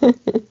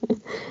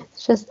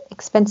 It's just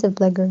expensive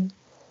Lego.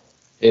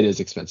 It is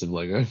expensive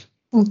Lego.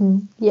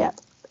 Yeah,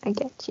 I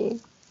get you.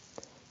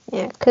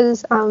 Yeah,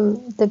 because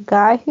the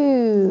guy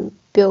who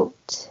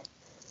built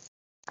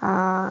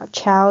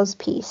Chow's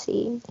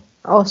PC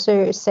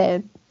also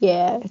said,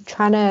 yeah,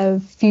 trying to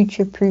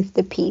future proof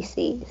the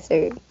PC.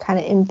 So kind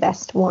of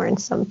invest more in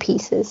some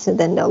pieces so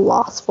then they'll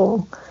last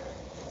for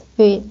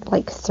maybe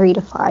like 3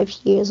 to 5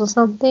 years or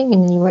something,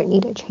 and then you won't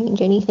need to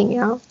change anything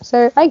out.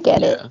 So I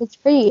get it.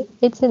 Yeah.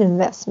 It's an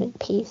investment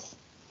piece.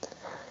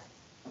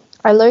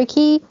 I low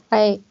key,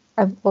 I've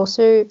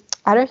also,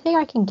 I don't think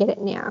I can get it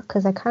now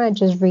because I kind of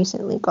just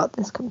recently got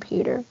this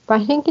computer.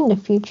 But I think in the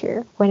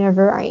future,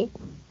 whenever I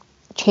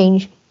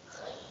change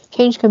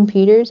change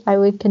computers, I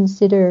would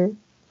consider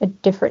a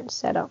different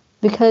setup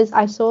because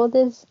I saw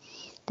this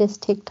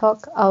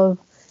TikTok of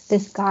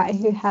this guy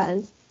who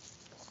has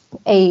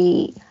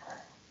a,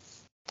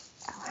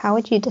 how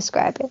would you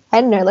describe it?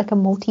 I don't know, like a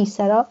multi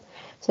setup.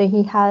 So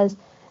he has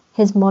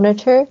his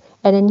monitor,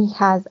 and then he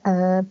has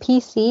a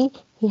PC.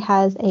 He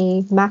has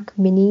a Mac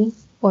Mini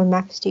or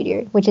Mac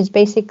Studio, which is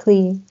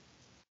basically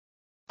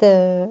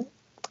the,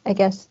 I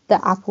guess, the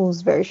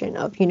Apple's version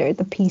of,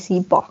 the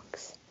PC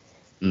box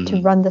to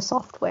Mm. run the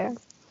software.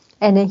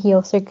 And then he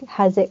also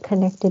has it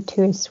connected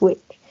to a Switch.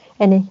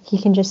 And then he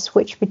can just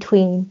switch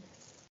between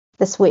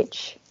the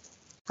Switch,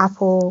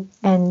 Apple,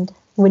 and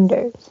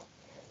Windows.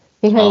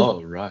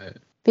 Oh, right.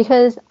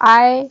 Because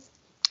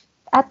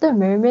at the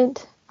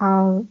moment,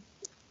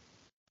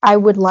 I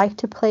would like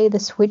to play the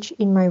Switch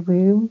in my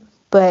room,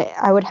 but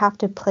I would have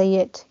to play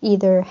it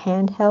either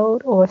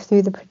handheld or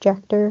through the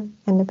projector,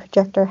 and the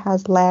projector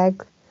has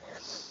lag.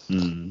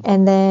 Mm.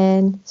 And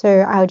then, so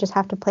I would just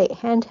have to play it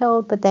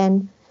handheld, but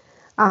then,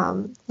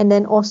 and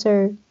then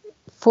also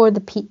for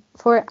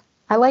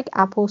I like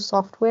Apple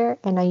software,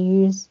 and I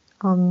use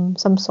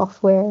some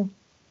software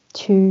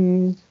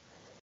to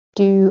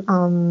do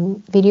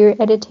video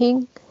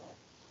editing,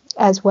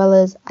 as well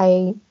as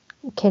I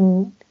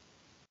can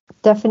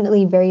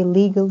definitely very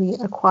legally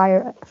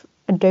acquire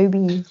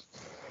Adobe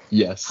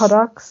Yes.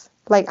 products.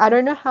 Like, I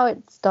don't know how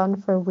it's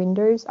done for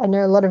Windows. I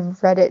know a lot of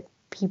Reddit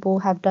people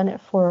have done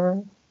it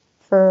for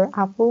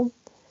Apple,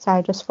 so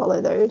I just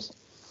follow those.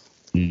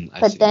 I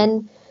But see.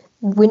 then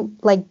when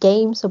like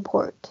game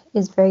support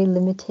is very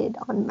limited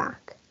on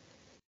Mac,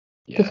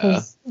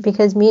 Yeah.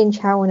 because me and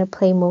Chow want to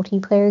play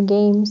multiplayer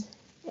games,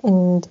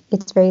 and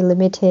it's very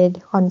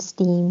limited on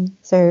Steam.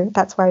 So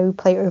that's why we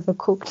play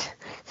Overcooked.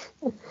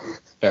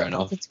 Fair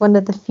enough. It's one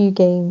of the few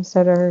games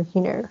that are,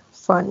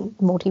 fun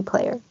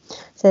multiplayer.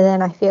 So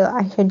then I feel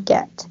I should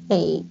get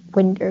a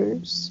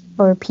Windows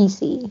or a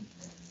PC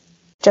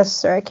just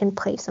so I can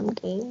play some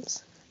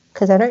games.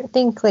 Because I don't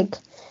think, like,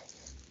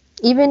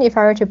 even if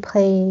I were to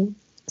play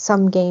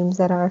some games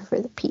that are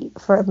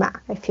for a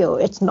Mac, I feel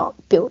it's not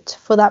built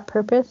for that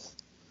purpose.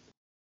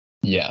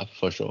 Yeah,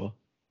 for sure.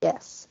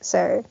 Yes.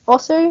 So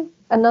also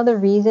another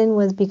reason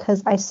was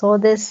because I saw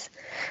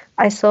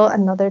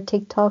another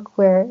TikTok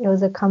where it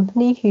was a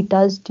company who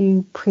does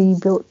do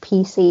pre-built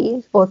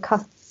PCs or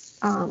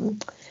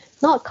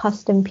not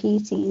custom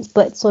PCs,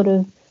 but sort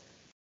of,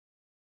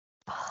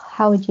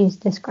 how would you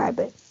describe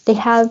it? They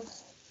have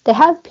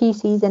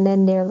PCs, and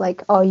then they're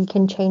like, oh, you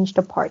can change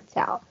the parts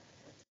out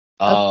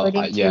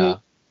according to. Yeah.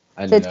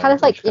 I So it's kind know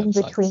of like which kind in of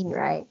sites. between,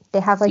 right? They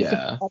have like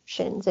different Yeah.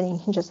 options, and you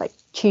can just like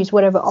choose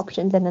whatever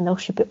options, and then they'll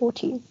ship it all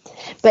to you.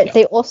 But Yeah.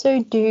 they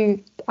also do.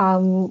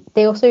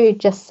 They also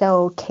just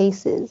sell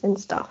cases and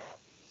stuff.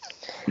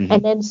 And Hmm.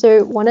 then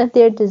so one of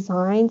their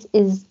designs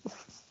is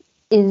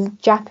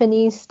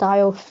Japanese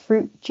style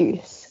fruit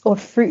juice or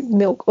fruit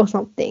milk or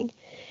something.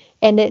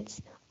 And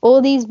it's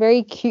all these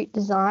very cute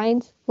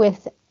designs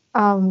with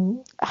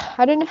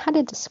I don't know how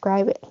to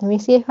describe it. Let me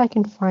see if I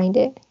can find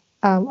it.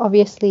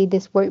 Obviously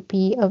this won't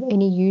be of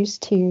any use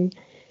to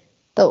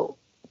the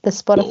the The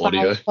Spotify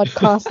audio.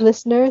 podcast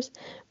listeners,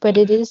 but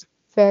it is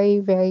very,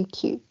 very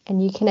cute,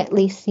 and you can at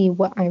least see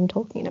what I'm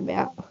talking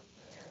about.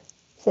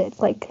 So it's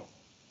like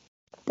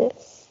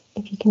this,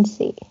 if you can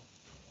see.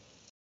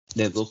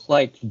 They look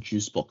like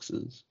juice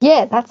boxes.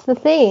 Yeah, that's the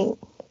thing.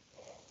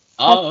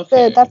 Oh,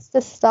 okay. That's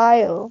the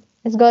style.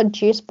 It's got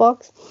juice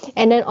box,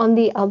 and then on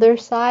the other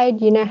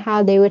side, you know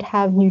how they would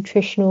have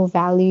nutritional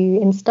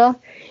value and stuff,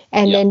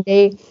 and Yeah. then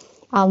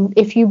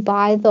if you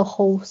buy the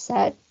whole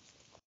set,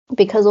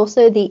 because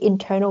also the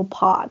internal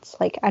parts,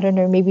 like I don't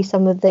know, maybe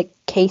some of the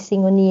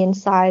casing on the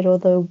inside or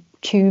the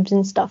tubes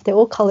and stuff, they're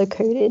all color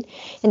coded,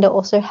 and they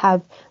also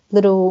have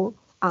little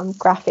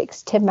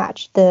graphics to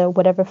match the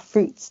whatever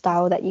fruit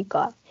style that you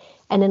got.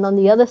 And then on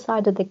the other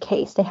side of the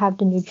case, they have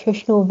the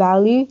nutritional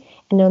value,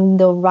 and then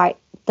they'll write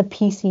the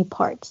PC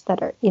parts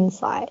that are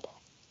inside,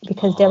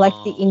 because they're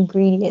like the Oh,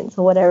 ingredients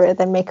or whatever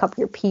that make up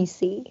your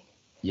PC.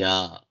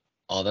 yeah.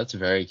 Oh, that's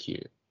very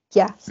cute.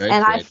 Yes, Very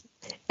creative.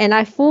 and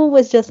I full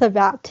was just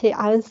about to.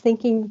 I was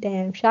thinking,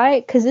 damn, should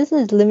I? Because this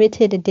is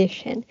limited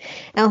edition,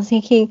 and I was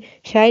thinking,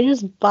 should I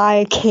just buy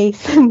a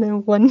case and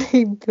then one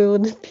day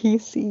build a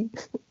PC?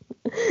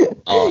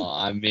 Oh,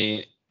 I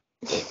mean,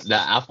 the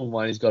Apple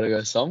money's got to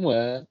go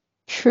somewhere.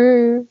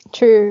 True,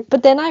 true.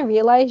 But then I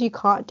realized you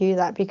can't do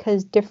that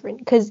because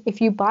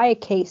if you buy a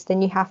case,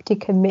 then you have to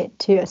commit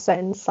to a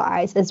certain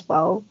size as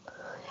well.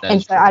 That And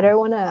is so I true.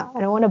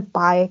 don't wanna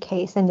buy a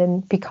case and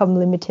then become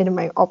limited in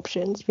my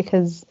options,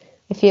 because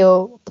I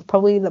feel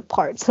probably the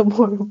parts are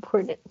more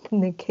important than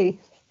the case.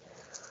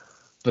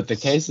 But the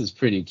case is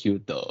pretty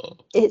cute though.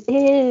 It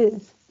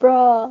is,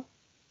 bruh.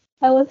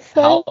 I was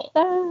so How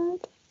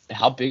sad.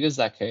 how big is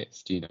that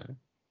case? Do you know?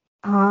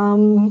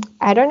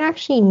 I don't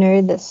actually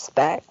know the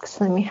specs.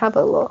 Let me have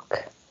a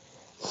look.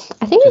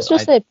 I think it's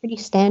Because just a pretty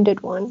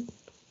standard one.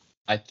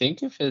 I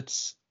think if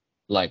it's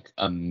like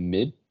a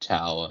mid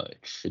tower, it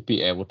should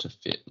be able to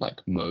fit like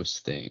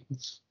most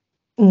things.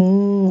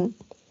 Mm,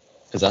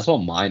 Because that's what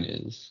mine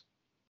is.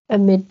 a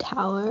mid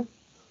tower.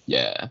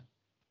 Yeah.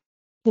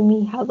 Let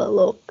me have a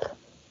look.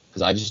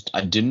 Because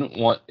I didn't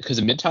want, because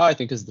a mid tower I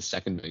think is the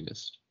second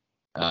biggest.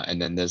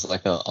 And then there's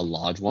like a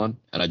large one,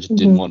 and I just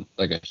didn't Hmm. want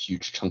like a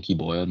huge chunky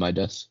boy on my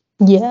desk.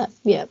 Yeah,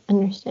 yeah,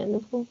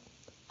 understandable.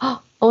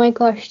 Oh my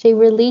gosh, they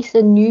released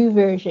a new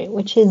version,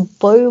 which is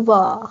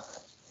boba.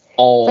 It's like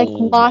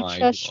Oh my matcha,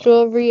 god.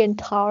 strawberry, and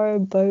taro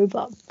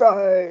boba,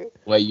 bro.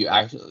 Wait, you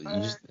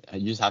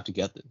just have to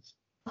get this.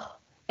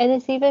 And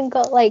it's even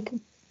got like,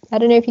 I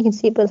don't know if you can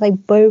see it, but it's like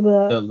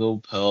boba The little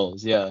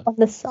pearls, yeah. on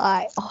the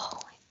side. Oh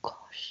my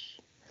gosh.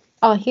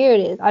 Oh, here it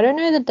is. I don't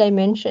know the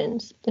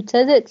dimensions. It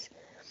says it's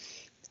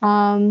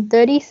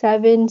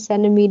 37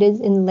 centimeters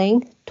in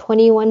length,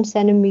 21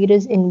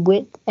 centimeters in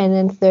width, and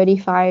then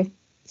 35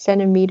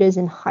 centimeters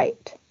in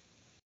height.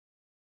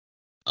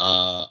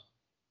 Uh,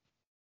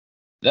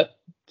 that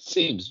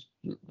seems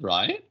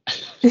right.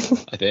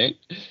 I think.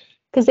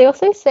 Because they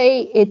also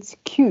say it's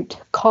cute,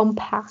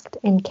 compact,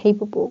 and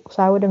capable.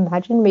 So I would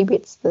imagine maybe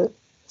it's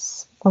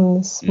on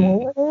the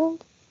smaller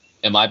end.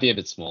 It might be a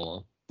bit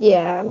smaller.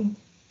 Yeah.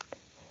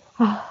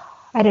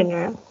 I don't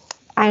know.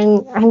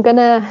 I'm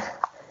gonna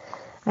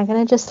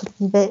just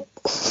leave it.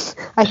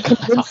 I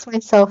convinced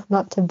myself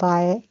not to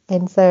buy it,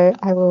 and so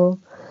I will.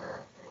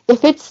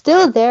 If it's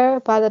still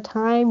there by the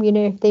time,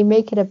 if they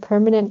make it a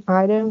permanent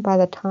item by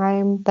the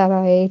time that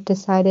I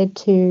decided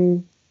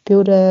to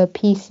build a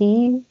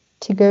PC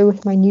to go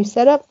with my new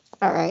setup,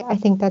 all right, I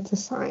think that's a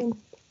sign.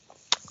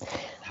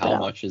 How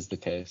much is the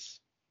case?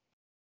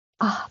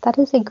 That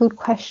is a good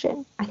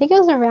question. I think it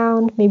was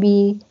around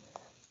maybe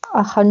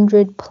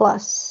 100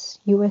 plus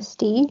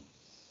USD.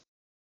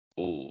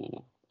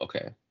 Oh,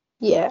 okay.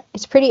 Yeah,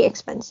 it's pretty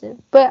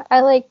expensive, but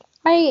I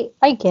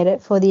get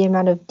it for the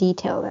amount of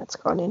detail that's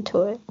gone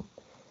into it.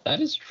 That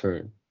is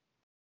true.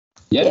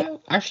 Yeah,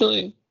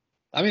 actually,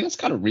 I mean that's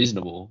kind of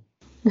reasonable.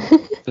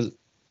 Because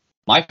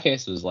my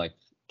case was like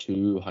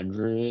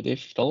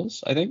 $200-ish,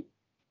 I think.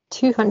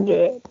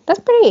 200. I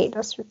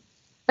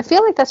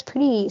feel like that's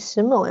pretty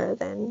similar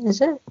then,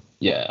 is it?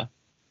 Yeah.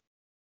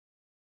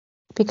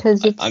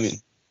 Because I mean,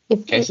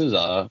 if cases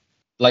are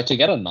like to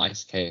get a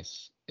nice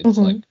case. It's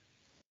like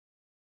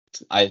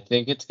I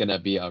think it's gonna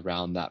be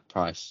around that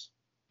price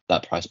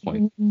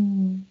point.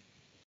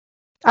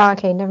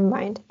 Okay, never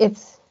mind.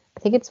 I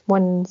think it's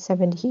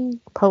 170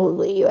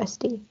 probably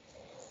USD.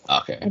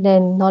 Okay. And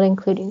then not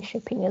including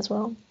shipping as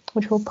well,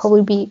 which will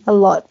probably be a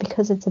lot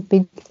because it's a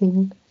big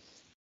thing.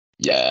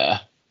 Yeah.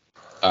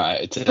 All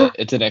right.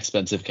 It's an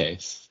expensive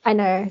case. I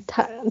know.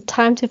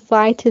 Time to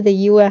fly to the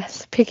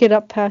US, pick it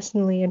up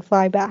personally, and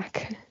fly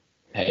back.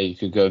 Hey, you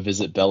could go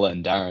visit Bella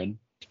and Darren.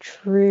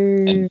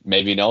 True. And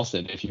maybe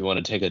Nelson if you want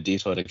to take a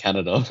detour to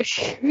Canada.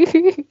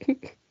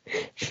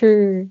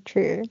 True.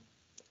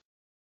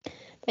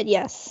 But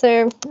yes,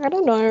 so I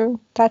don't know.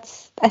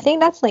 I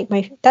think that's like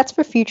that's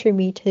for future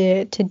me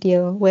to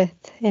deal with,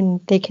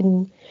 and they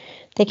can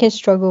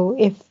struggle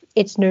if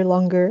it's no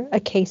longer a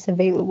case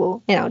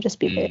available, and I'll just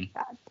be very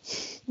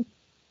sad.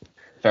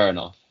 Fair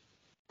enough.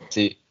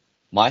 See,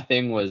 my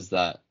thing was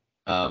that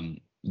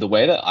the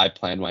way that I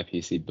planned my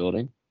PC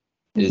building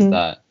is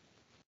that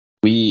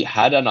we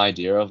had an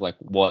idea of like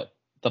what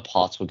the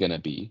parts were gonna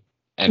be,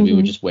 and we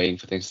were just waiting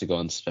for things to go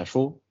on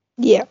special.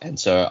 Yeah. And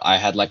so I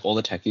had like all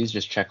the techies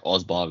just check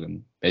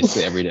OzBargain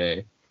basically every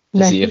day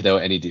to see if there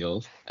were any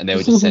deals, and they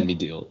would just send me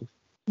deals.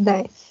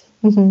 Nice.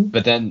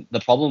 But then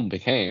the problem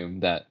became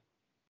that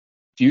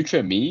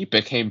future me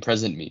became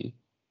present me.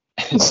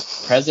 And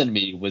present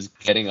me was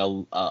getting a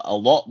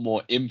lot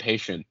more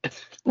impatient.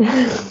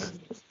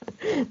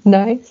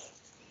 Nice.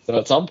 So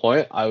at some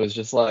point I was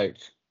just like,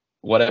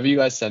 whatever you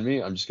guys send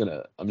me, I'm just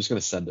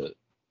gonna send it.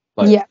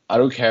 Like, Yeah. I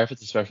don't care if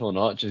it's a special or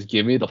not, just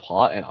give me the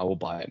part and I will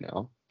buy it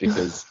now.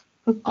 Because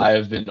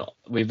we've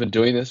been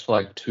doing this for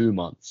like 2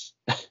 months.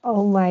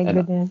 Oh my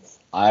goodness.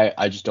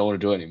 I just don't want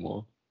to do it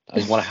anymore. I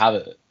just want to have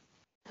it.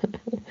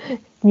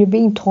 You're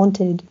being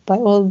taunted by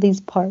all of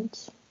these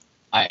parts.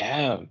 I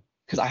am.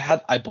 Because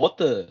I bought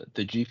the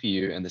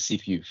GPU and the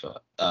CPU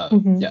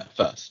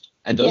first.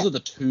 And those are the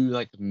two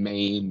like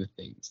main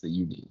things that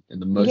you need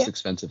and the most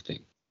expensive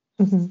thing.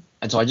 And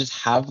so I just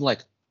have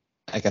like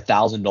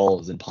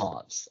 $1,000 in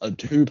parts,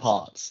 2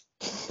 parts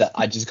that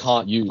I just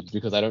can't use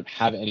because I don't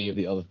have any of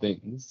the other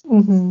things.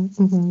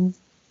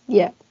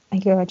 Yeah, I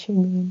get what you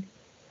mean.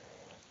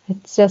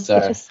 It's just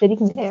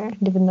sitting there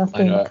doing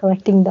nothing,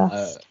 collecting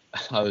dust.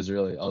 I was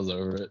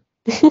over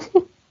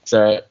it.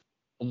 So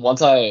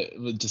once I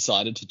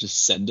decided to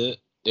just send it,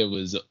 it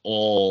was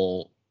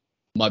all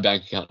my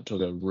bank account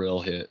took a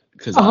real hit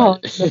because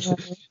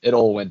it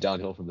all went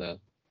downhill from there.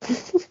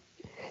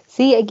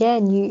 See,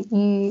 again,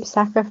 you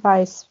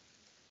sacrifice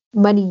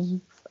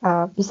money.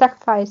 You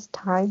sacrifice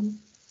time,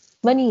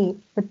 money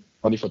for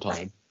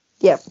time.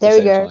 Yep, there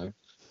we go. Time.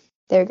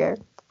 There we go.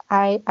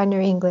 I know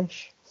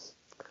English.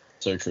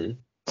 So true.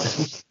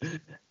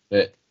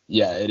 But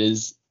yeah, it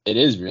is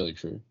really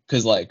true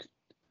because like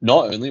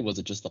not only was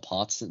it just the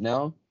parts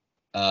now.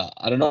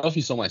 I don't know if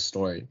you saw my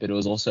story, but it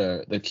was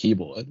also the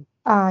keyboard.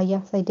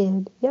 Yes, I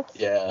did. Yes.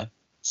 Yeah.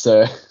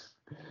 So,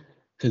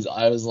 because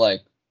I was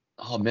like,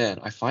 oh man,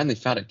 I finally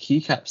found a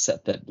keycap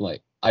set that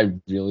like I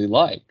really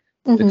like.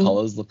 The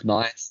colors look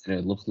nice, and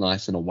it looked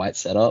nice in a white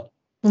setup.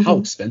 How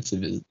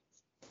expensive is it?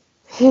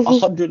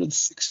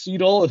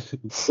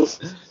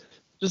 $160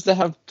 just to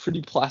have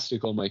pretty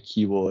plastic on my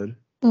keyboard.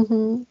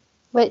 Mm-hmm.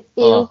 But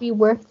it'll Oh, be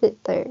worth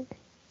it though.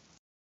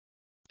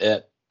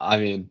 I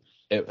mean,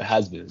 it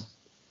has been.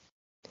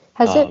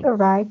 Has it Um,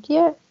 arrived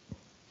yet?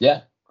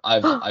 yeah,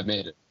 I've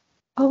made it.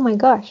 Oh my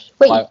gosh.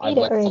 Wait, you I've made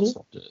it like hot already?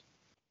 swapped it.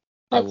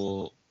 I Let's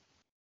will.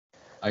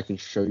 I can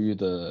show you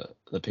the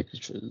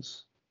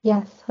pictures.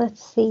 yes,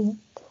 let's see.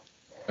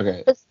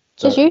 Okay, Because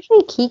so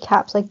usually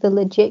keycaps, like the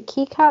legit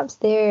keycaps,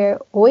 they're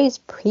always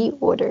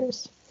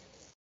pre-orders.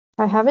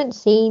 I haven't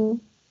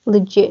seen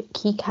legit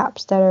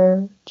keycaps that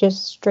are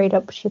just straight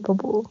up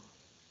shippable.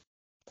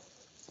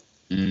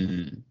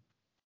 mm,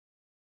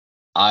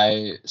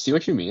 I see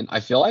what you mean. I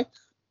feel like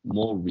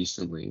more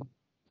recently,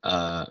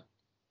 uh,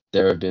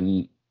 there have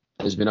been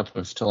there's been a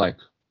push to like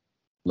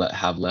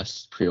have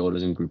less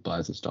pre-orders and group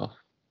buys and stuff.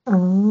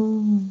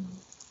 Oh,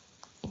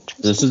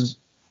 This interesting. is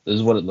this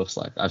is what it looks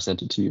like. I've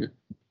sent it to you.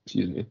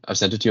 Excuse me. I've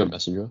sent it to you on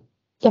Messenger.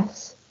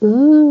 Yes.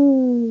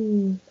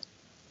 Ooh.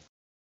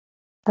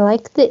 I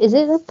like is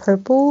it a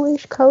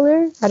purplish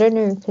color? I don't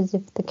know because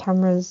if the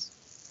camera's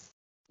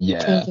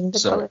Yeah. changing the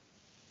So color.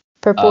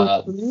 Purple and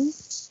uh blue?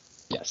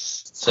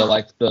 yes. So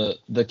like the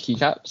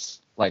keycaps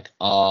like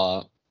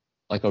are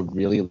like a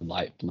really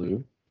light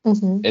blue.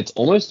 Mm-hmm. It's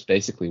almost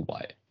basically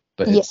white,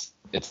 but Yeah.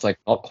 it's like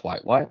not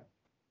quite white.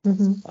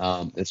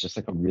 Mm-hmm. It's just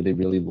like a really,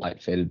 really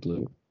light faded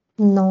blue.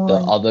 The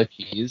Nice. other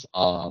keys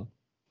are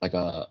like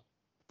a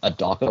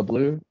darker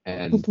blue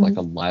and Mm-hmm. like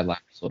a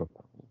lilac sort of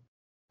purple.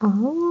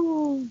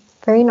 Oh,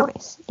 very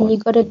nice. And But you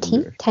got a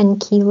under 10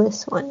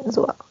 keyless one as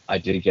well. I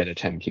did get a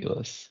 10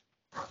 keyless.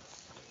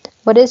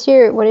 What is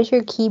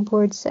your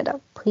keyboard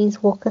setup?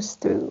 Please walk us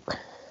through.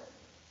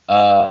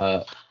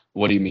 Uh,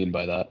 what do you mean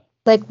by that?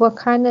 Like what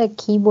kind of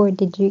keyboard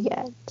did you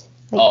get?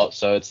 Like Oh,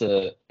 so it's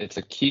a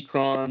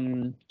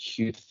Keychron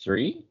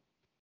Q3,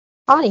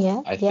 oh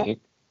yeah, I yeah.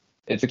 think.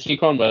 It's a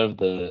Keychron, whatever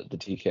the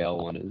TKL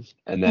one is.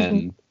 And Mm-hmm.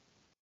 then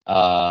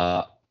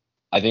uh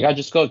I think I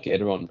just got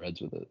Gateron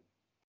Reds with it.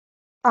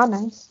 Oh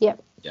nice.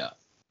 Yep. Yeah.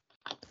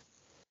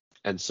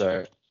 And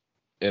so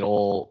it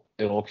all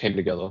came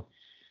together.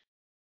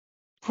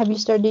 Have you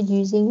started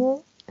using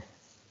it?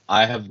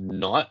 I have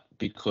not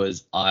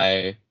because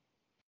I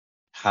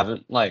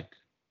haven't like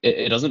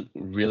it doesn't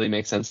really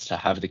make sense to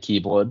have the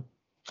keyboard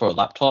for a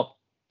laptop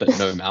but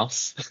no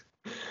mouse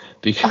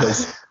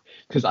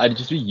because I'd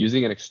just be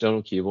using an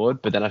external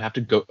keyboard, but then I'd have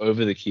to go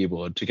over the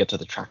keyboard to get to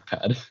the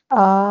trackpad.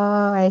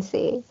 Oh, I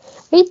see.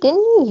 Wait, didn't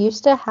you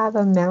used to have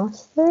a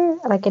mouse there?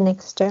 Like an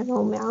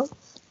external mouse?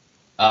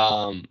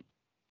 Um,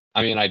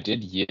 I mean, I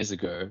did years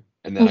ago,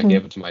 and then I Mm-hmm.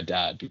 gave it to my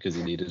dad because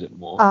he needed it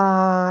more.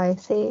 Ah, I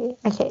see.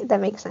 Okay,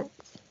 that makes sense.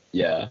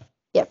 Yeah.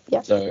 Yep,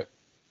 yep. So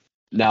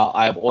now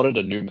I've ordered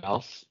a new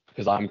mouse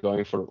because I'm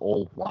going for an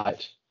all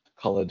white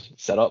colored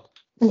setup.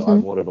 So Mm-hmm.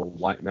 I've ordered a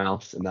white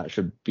mouse, and that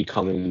should be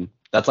coming.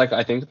 That's like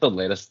I think the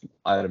latest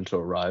item to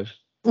arrive.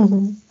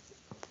 Mm-hmm.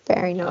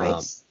 Very Um,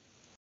 nice.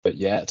 but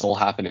yeah, it's all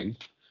happening.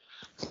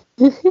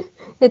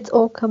 It's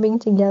all coming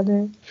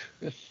together.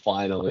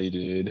 Finally,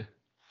 dude.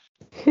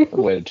 I've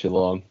waited too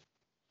long.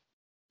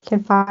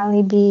 Can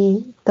finally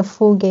be the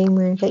full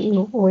gamer that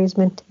you always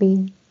meant to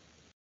be.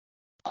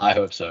 I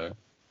hope so.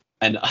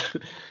 And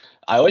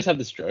I always have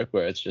this joke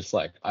where it's just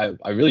like I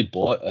really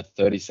bought a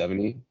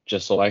 3070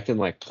 just so I can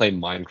like play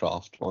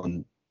Minecraft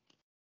on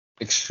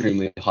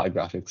extremely high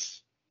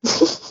graphics.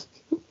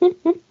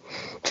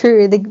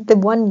 True, the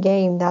one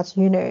game that's,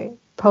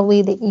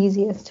 probably the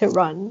easiest to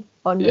run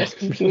on Yeah. most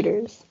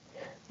computers.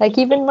 Like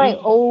even my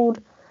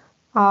old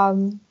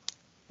um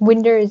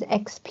Windows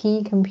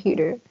XP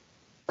computer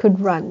could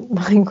run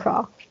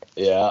Minecraft.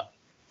 Yeah.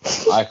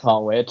 I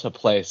can't wait to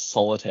play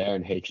Solitaire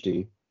in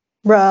HD.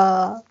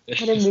 Bruh,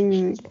 what a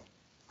mood.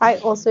 I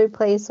also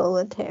play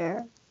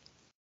Solitaire.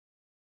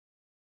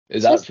 Is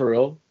It's that just for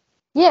real?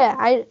 yeah,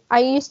 I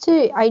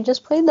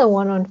just played the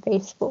one on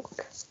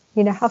Facebook.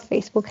 You know how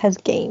Facebook has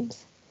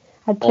games.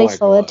 I'd Oh play my god.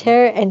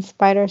 Solitaire and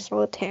Spider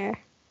Solitaire.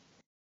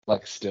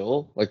 Like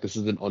still? Like this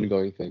is an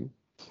ongoing thing?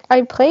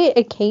 I play it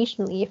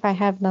occasionally if I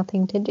have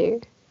nothing to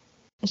do.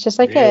 It's just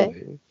like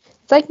Really?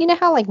 it's like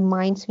how like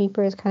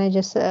Minesweeper is kind of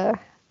just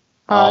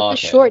Oh, a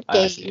okay. short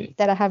I game see.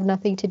 that I have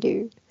nothing to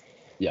do,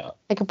 Yeah.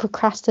 like a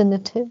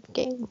procrastinative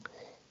game.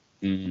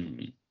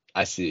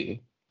 I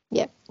see.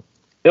 Yeah,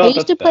 You I know what?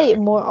 used That's to play fair it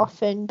more actually.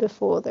 often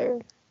before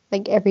though,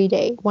 like every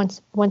day,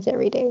 once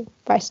every day.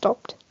 But I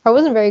stopped. I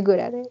wasn't very good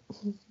at it.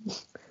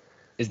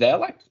 Is there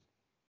like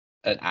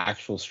an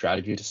actual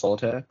strategy to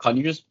Solitaire? Can't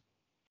you just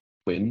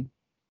win?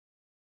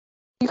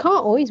 You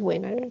can't always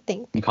win, I don't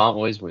think. You can't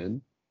always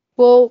win.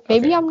 Well,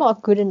 maybe Okay. I'm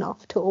not good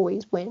enough to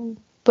always win,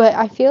 but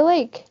I feel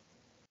like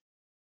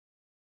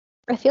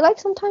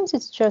sometimes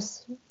it's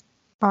just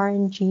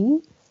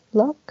RNG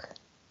luck.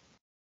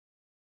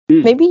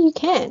 Hmm. Maybe you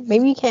can.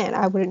 Maybe you can.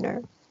 I wouldn't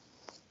know.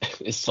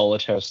 Is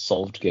Solitaire a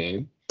solved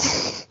game?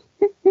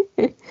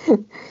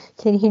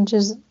 Can you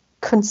just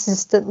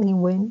consistently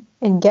win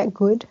and get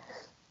good?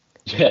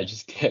 Yeah,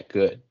 just get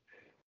good.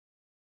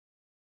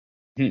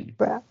 Hmm.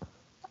 Bruh.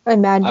 I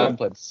Imagine. haven't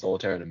played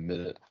Solitaire in a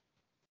minute.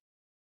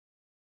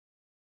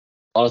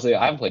 Honestly,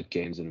 I haven't played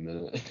games in a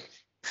minute.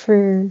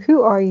 True.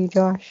 Who are you,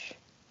 Josh?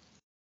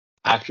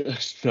 Actually,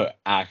 no,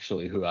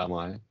 actually, who am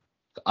I?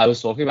 I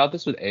was talking about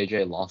this with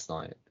AJ last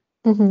night,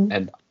 Mm-hmm.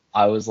 and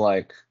I was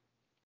like,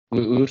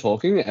 we were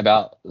talking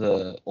about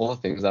all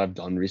the things that I've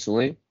done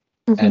recently,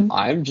 and Mm-hmm.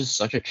 I'm just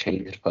such a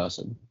changed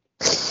person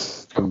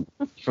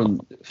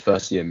from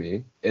first year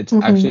me. It's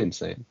Mm-hmm. actually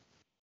insane.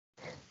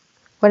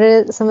 What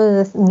are some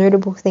of the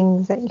notable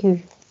things that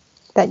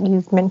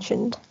you've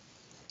mentioned?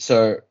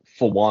 So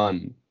for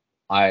one,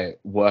 I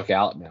work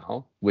out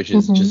now, which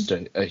is Mm-hmm. just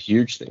a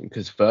huge thing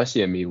because first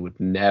year me would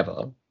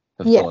never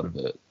have Yeah. thought of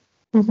it.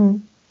 Mm-hmm.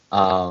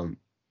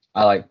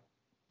 I like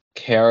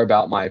care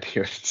about my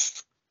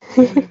appearance.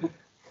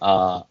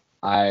 uh,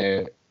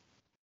 I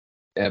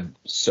am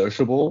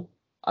sociable.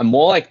 I'm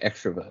more like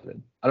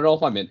extroverted. I don't know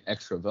if I'm an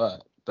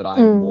extrovert, but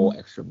I'm more Mm.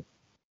 extrovert.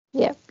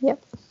 Yep.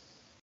 Yep.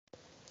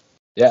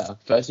 Yeah,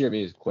 first year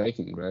me is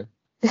quaking, bro.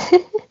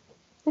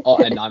 Oh,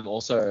 and I'm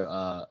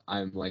also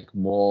I'm like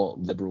more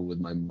liberal with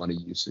my money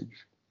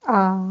usage.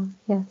 Ah,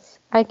 yes.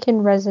 I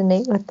can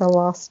resonate with the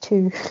last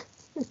two.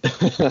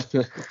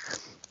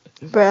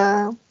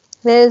 Bruh.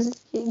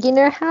 You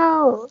know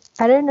how,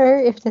 I don't know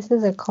if this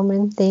is a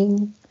common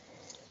thing,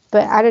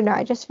 but I don't know.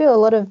 I just feel a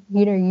lot of,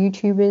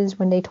 YouTubers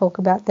when they talk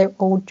about their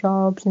old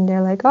jobs and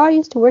they're like, oh, I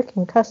used to work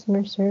in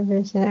customer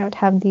service and I would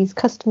have these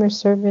customer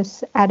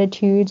service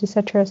attitudes,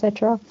 etc.,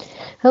 etc.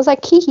 I was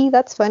like, hee hee,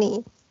 that's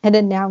funny. And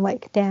then now I'm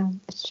like, damn,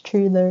 it's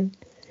true though.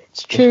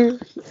 It's true.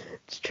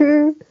 It's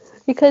true.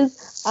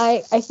 Because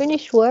I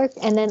finished work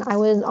and then I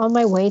was on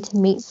my way to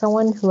meet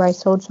someone who I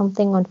sold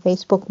something on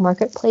Facebook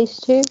Marketplace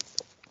to.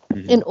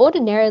 And Mhm.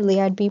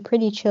 ordinarily, I'd be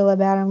pretty chill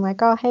about it. I'm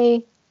like, oh,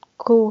 hey,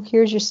 cool,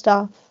 here's your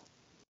stuff.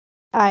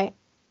 I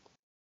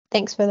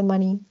Thanks for the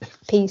money. All right,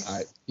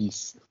 Peace.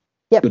 peace.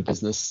 Yep, Good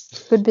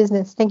business. good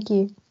business. Thank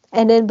you.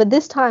 And then, but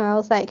this time I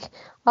was like,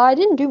 oh, I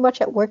didn't do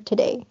much at work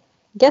today.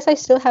 Guess I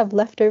still have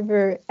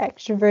leftover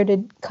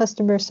extroverted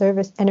customer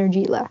service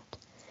energy left.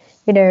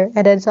 And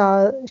then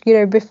so,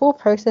 before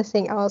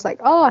processing, I was like,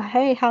 oh,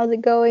 hey, how's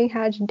it going?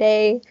 How's your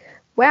day?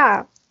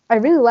 Wow, I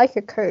really like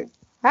your coat.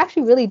 I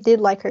actually really did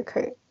like her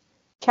coat.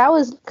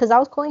 Because I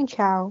was calling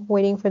Chow,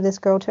 waiting for this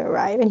girl to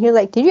arrive, and he was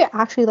like, "Did you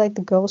actually like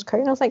the girl's coat?"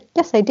 And I was like,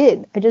 "Yes, I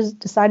did. I just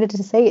decided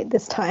to say it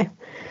this time.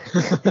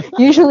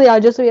 Usually, I'll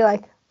just be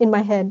like in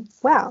my head,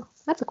 wow,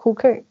 that's a cool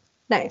coat,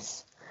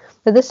 nice."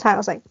 But this time, I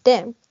was like,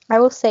 "Damn, I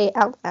will say it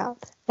out loud."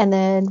 And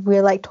then we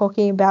are like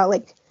talking about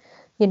like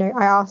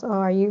I asked, "Oh,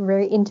 are you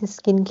very into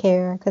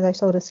skincare?" Because I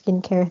sold a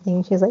skincare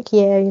thing. She's like,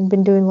 "Yeah, I've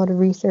been doing a lot of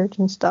research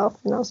and stuff."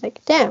 And I was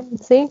like, "Damn,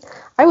 see,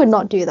 I would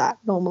not do that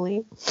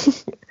normally."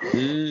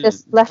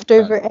 Just Proud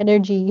leftover of you.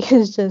 energy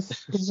is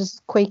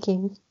just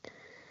quaking.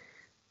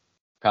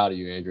 Proud of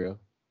you, Andrea.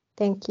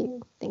 Thank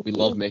you, thank We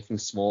love you. making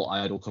small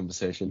idle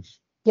conversation.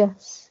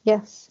 Yes,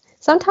 yes.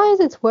 Sometimes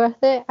it's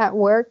worth it at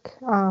work,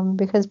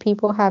 because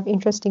people have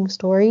interesting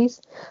stories.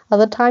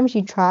 Other times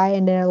you try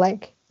and they're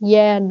like,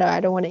 "Yeah, no, I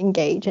don't want to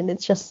engage," and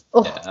it's just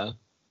Yeah.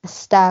 a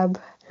stab.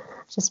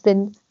 Just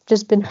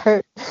been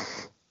hurt.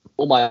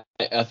 All my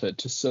effort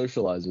to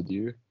socialize with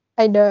you.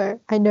 I know,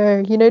 I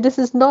know. This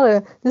is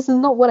not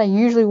what I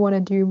usually want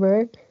to do,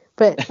 bro.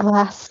 But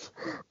alas,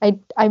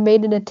 I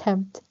made an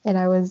attempt and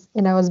I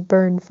was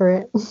burned for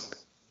it.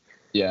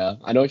 Yeah,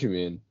 I know what you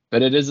mean.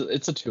 But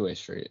it's a two-way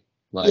street.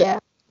 Like Yeah,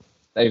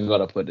 they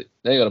gotta put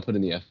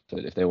in the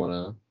effort if they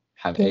wanna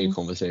have a yes,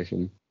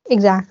 conversation.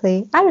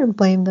 exactly. I don't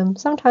blame them.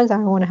 Sometimes I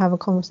don't want to have a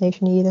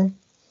conversation either.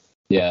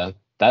 Yeah.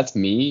 That's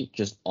me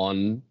just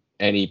on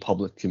any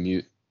public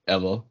commute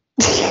ever.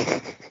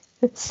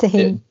 It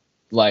Same.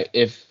 like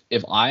if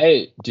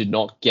I did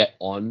not get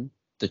on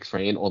the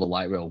train or the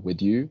light rail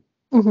with you,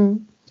 Hmm.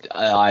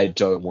 I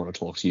don't want to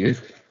talk to you.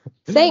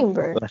 Same,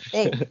 bro.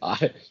 Same.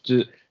 I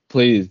just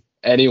please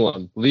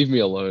anyone leave me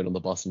alone on the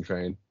bus and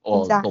train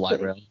or the light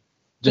Exactly. rail.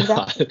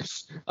 Exactly.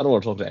 I don't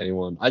want to talk to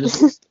anyone. I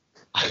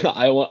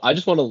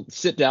just want to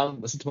sit down,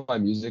 listen to my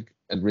music,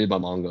 and read my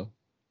manga.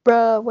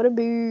 Bruh, what a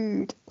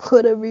mood.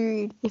 What a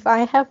mood. If I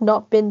have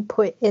not been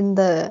put in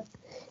the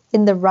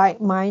right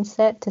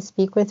mindset to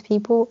speak with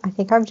people, I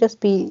think I'd just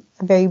be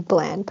a very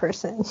bland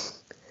person.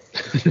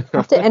 I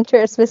have to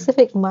enter a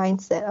specific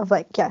mindset of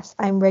like, yes,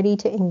 I'm ready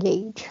to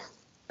engage.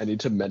 I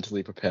need to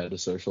mentally prepare to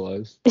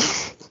socialize.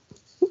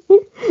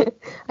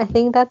 I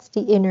think that's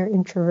the inner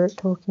introvert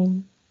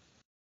talking.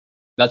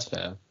 That's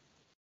fair.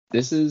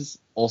 This is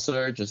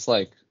also just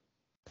like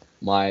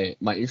my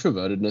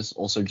introvertedness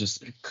also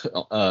just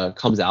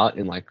comes out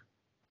in like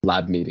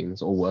lab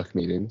meetings or work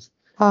meetings.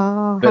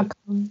 Oh, how But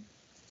come?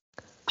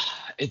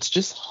 it's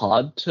just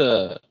hard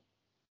to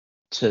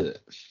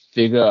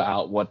figure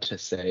out what to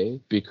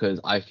say because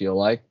I feel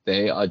like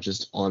they are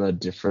just on a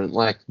different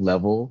like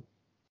level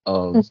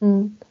of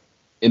Mm-hmm.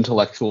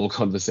 intellectual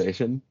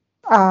conversation.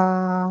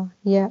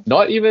 Yeah.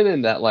 Not even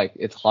in that like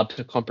it's hard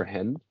to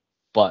comprehend,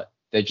 but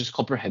they just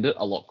comprehend it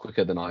a lot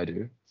quicker than I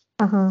do.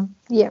 Uh-huh.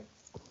 Yep.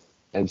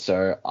 And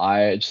so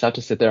I just have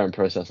to sit there and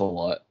process a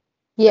lot.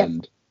 Yep.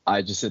 And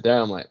I just sit there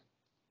and I'm like,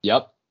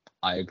 yep,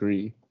 I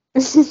agree.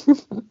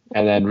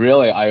 And then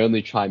really I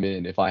only chime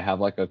in if I have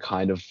like a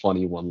kind of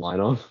funny one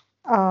liner.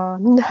 Oh,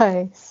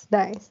 nice,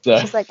 nice. So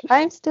She's like,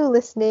 I'm still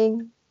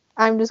listening.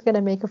 I'm just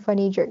gonna make a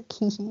funny joke.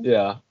 Hee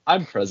yeah,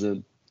 I'm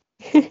present.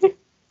 hee.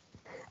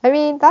 I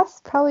mean,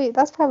 that's probably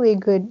a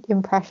good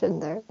impression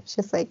though. It's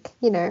just like,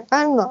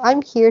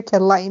 I'm here to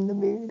lighten the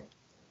mood.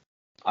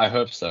 I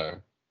hope so.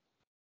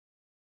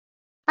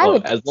 I Well,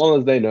 would as think so. long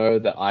as they know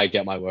that I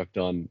get my work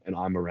done and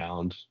I'm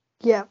around,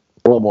 Yeah,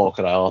 what more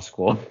could I ask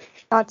for?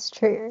 that's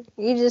true.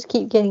 You just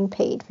keep getting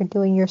paid for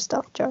doing your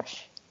stuff,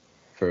 Josh.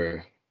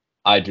 For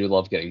I do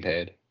love getting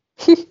paid.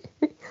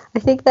 I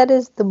think that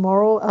is the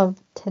moral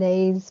of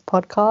today's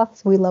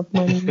podcast. We love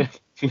money.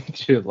 We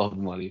do love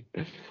money.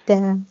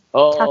 Damn,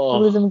 Oh,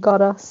 capitalism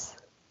got us.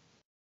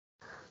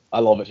 I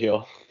love it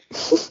here.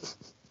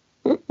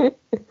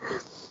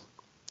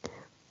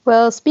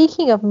 Well,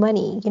 speaking of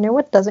money, you know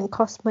what doesn't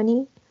cost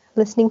money?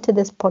 Listening to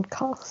this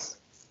podcast.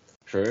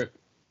 True.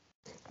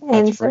 That's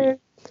And free. so,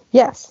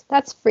 yes,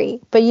 that's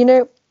free. But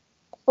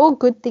all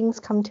good things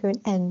come to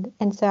an end.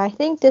 And so I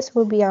think this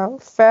will be our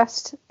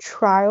first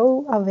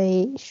trial of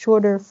a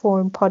shorter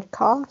form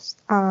podcast.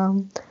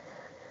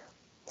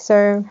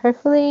 So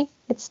hopefully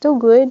it's still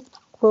good.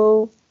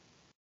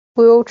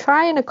 We'll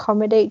try and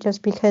accommodate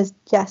just because,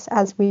 yes,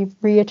 as we've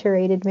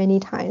reiterated many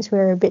times,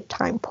 we're a bit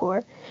time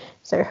poor.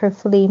 So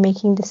hopefully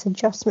making this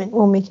adjustment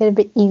will make it a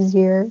bit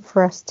easier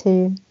for us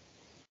to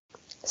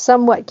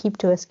somewhat keep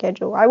to a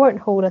schedule. I won't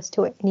hold us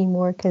to it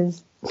anymore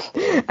because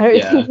I don't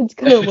Yeah. think it's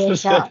gonna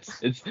work out.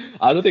 It's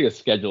I don't think a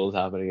schedule is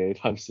happening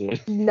anytime soon.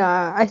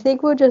 Nah, I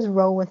think we'll just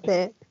roll with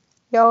it.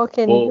 Y'all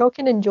can Well, y'all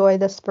can enjoy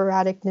the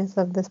sporadicness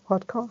of this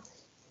podcast.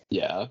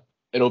 yeah.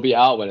 It'll be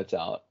out when it's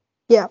out.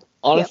 Yeah, yeah.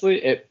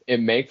 Honestly, it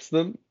makes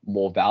them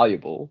more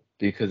valuable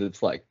because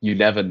it's like you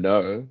never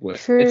know when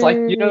it's like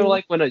True.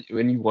 like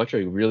when you watch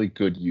a really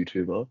good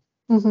YouTuber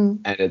Mm-hmm.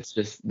 and it's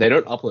just they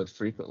don't upload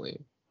frequently,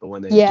 but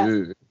when they Yeah,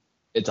 do,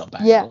 it's a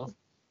yeah. banger.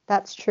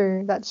 That's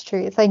true. That's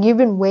true. It's like you've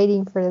been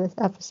waiting for this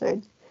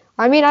episode.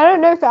 I mean, I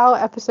don't know if our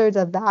episodes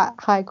are that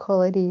high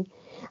quality.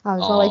 It's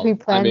not like we I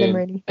planned them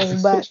or mean,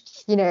 anything, but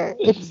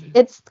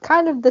it's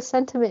kind of the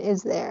sentiment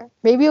is there.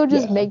 Maybe it'll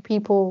just yeah, make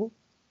people,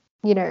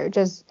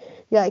 just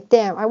be like,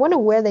 damn, I wonder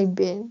where they've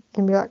been,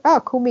 and be like,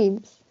 oh, cool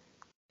beans,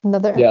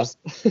 another yeah,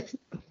 episode.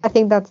 I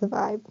think that's the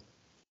vibe.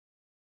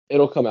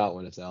 it'll come out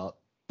when it's out.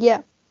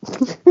 Yeah.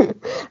 I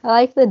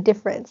like the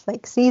difference,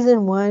 like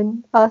season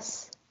one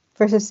us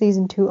versus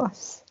season two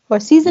us, or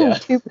season Yeah,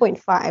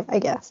 2.5, I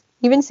guess.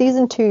 Even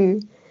season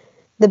two,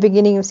 the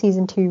beginning of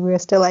season two, we were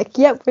still like,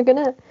 yep, we're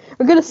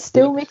gonna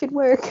still make it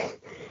work.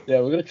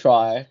 yeah, we're gonna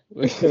try.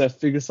 We're gonna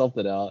figure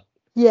something out.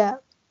 Yeah,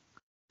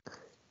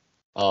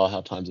 Oh,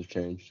 how times have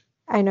changed.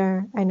 I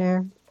know, I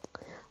know.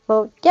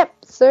 Well, yep.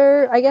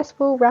 So I guess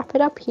we'll wrap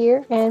it up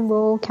here, and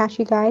we'll catch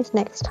you guys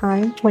next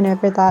time,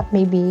 whenever that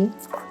may be.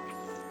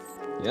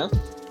 Yeah,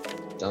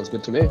 sounds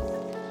good to me.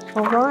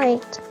 All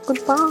right.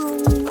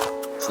 Goodbye.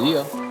 See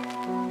ya.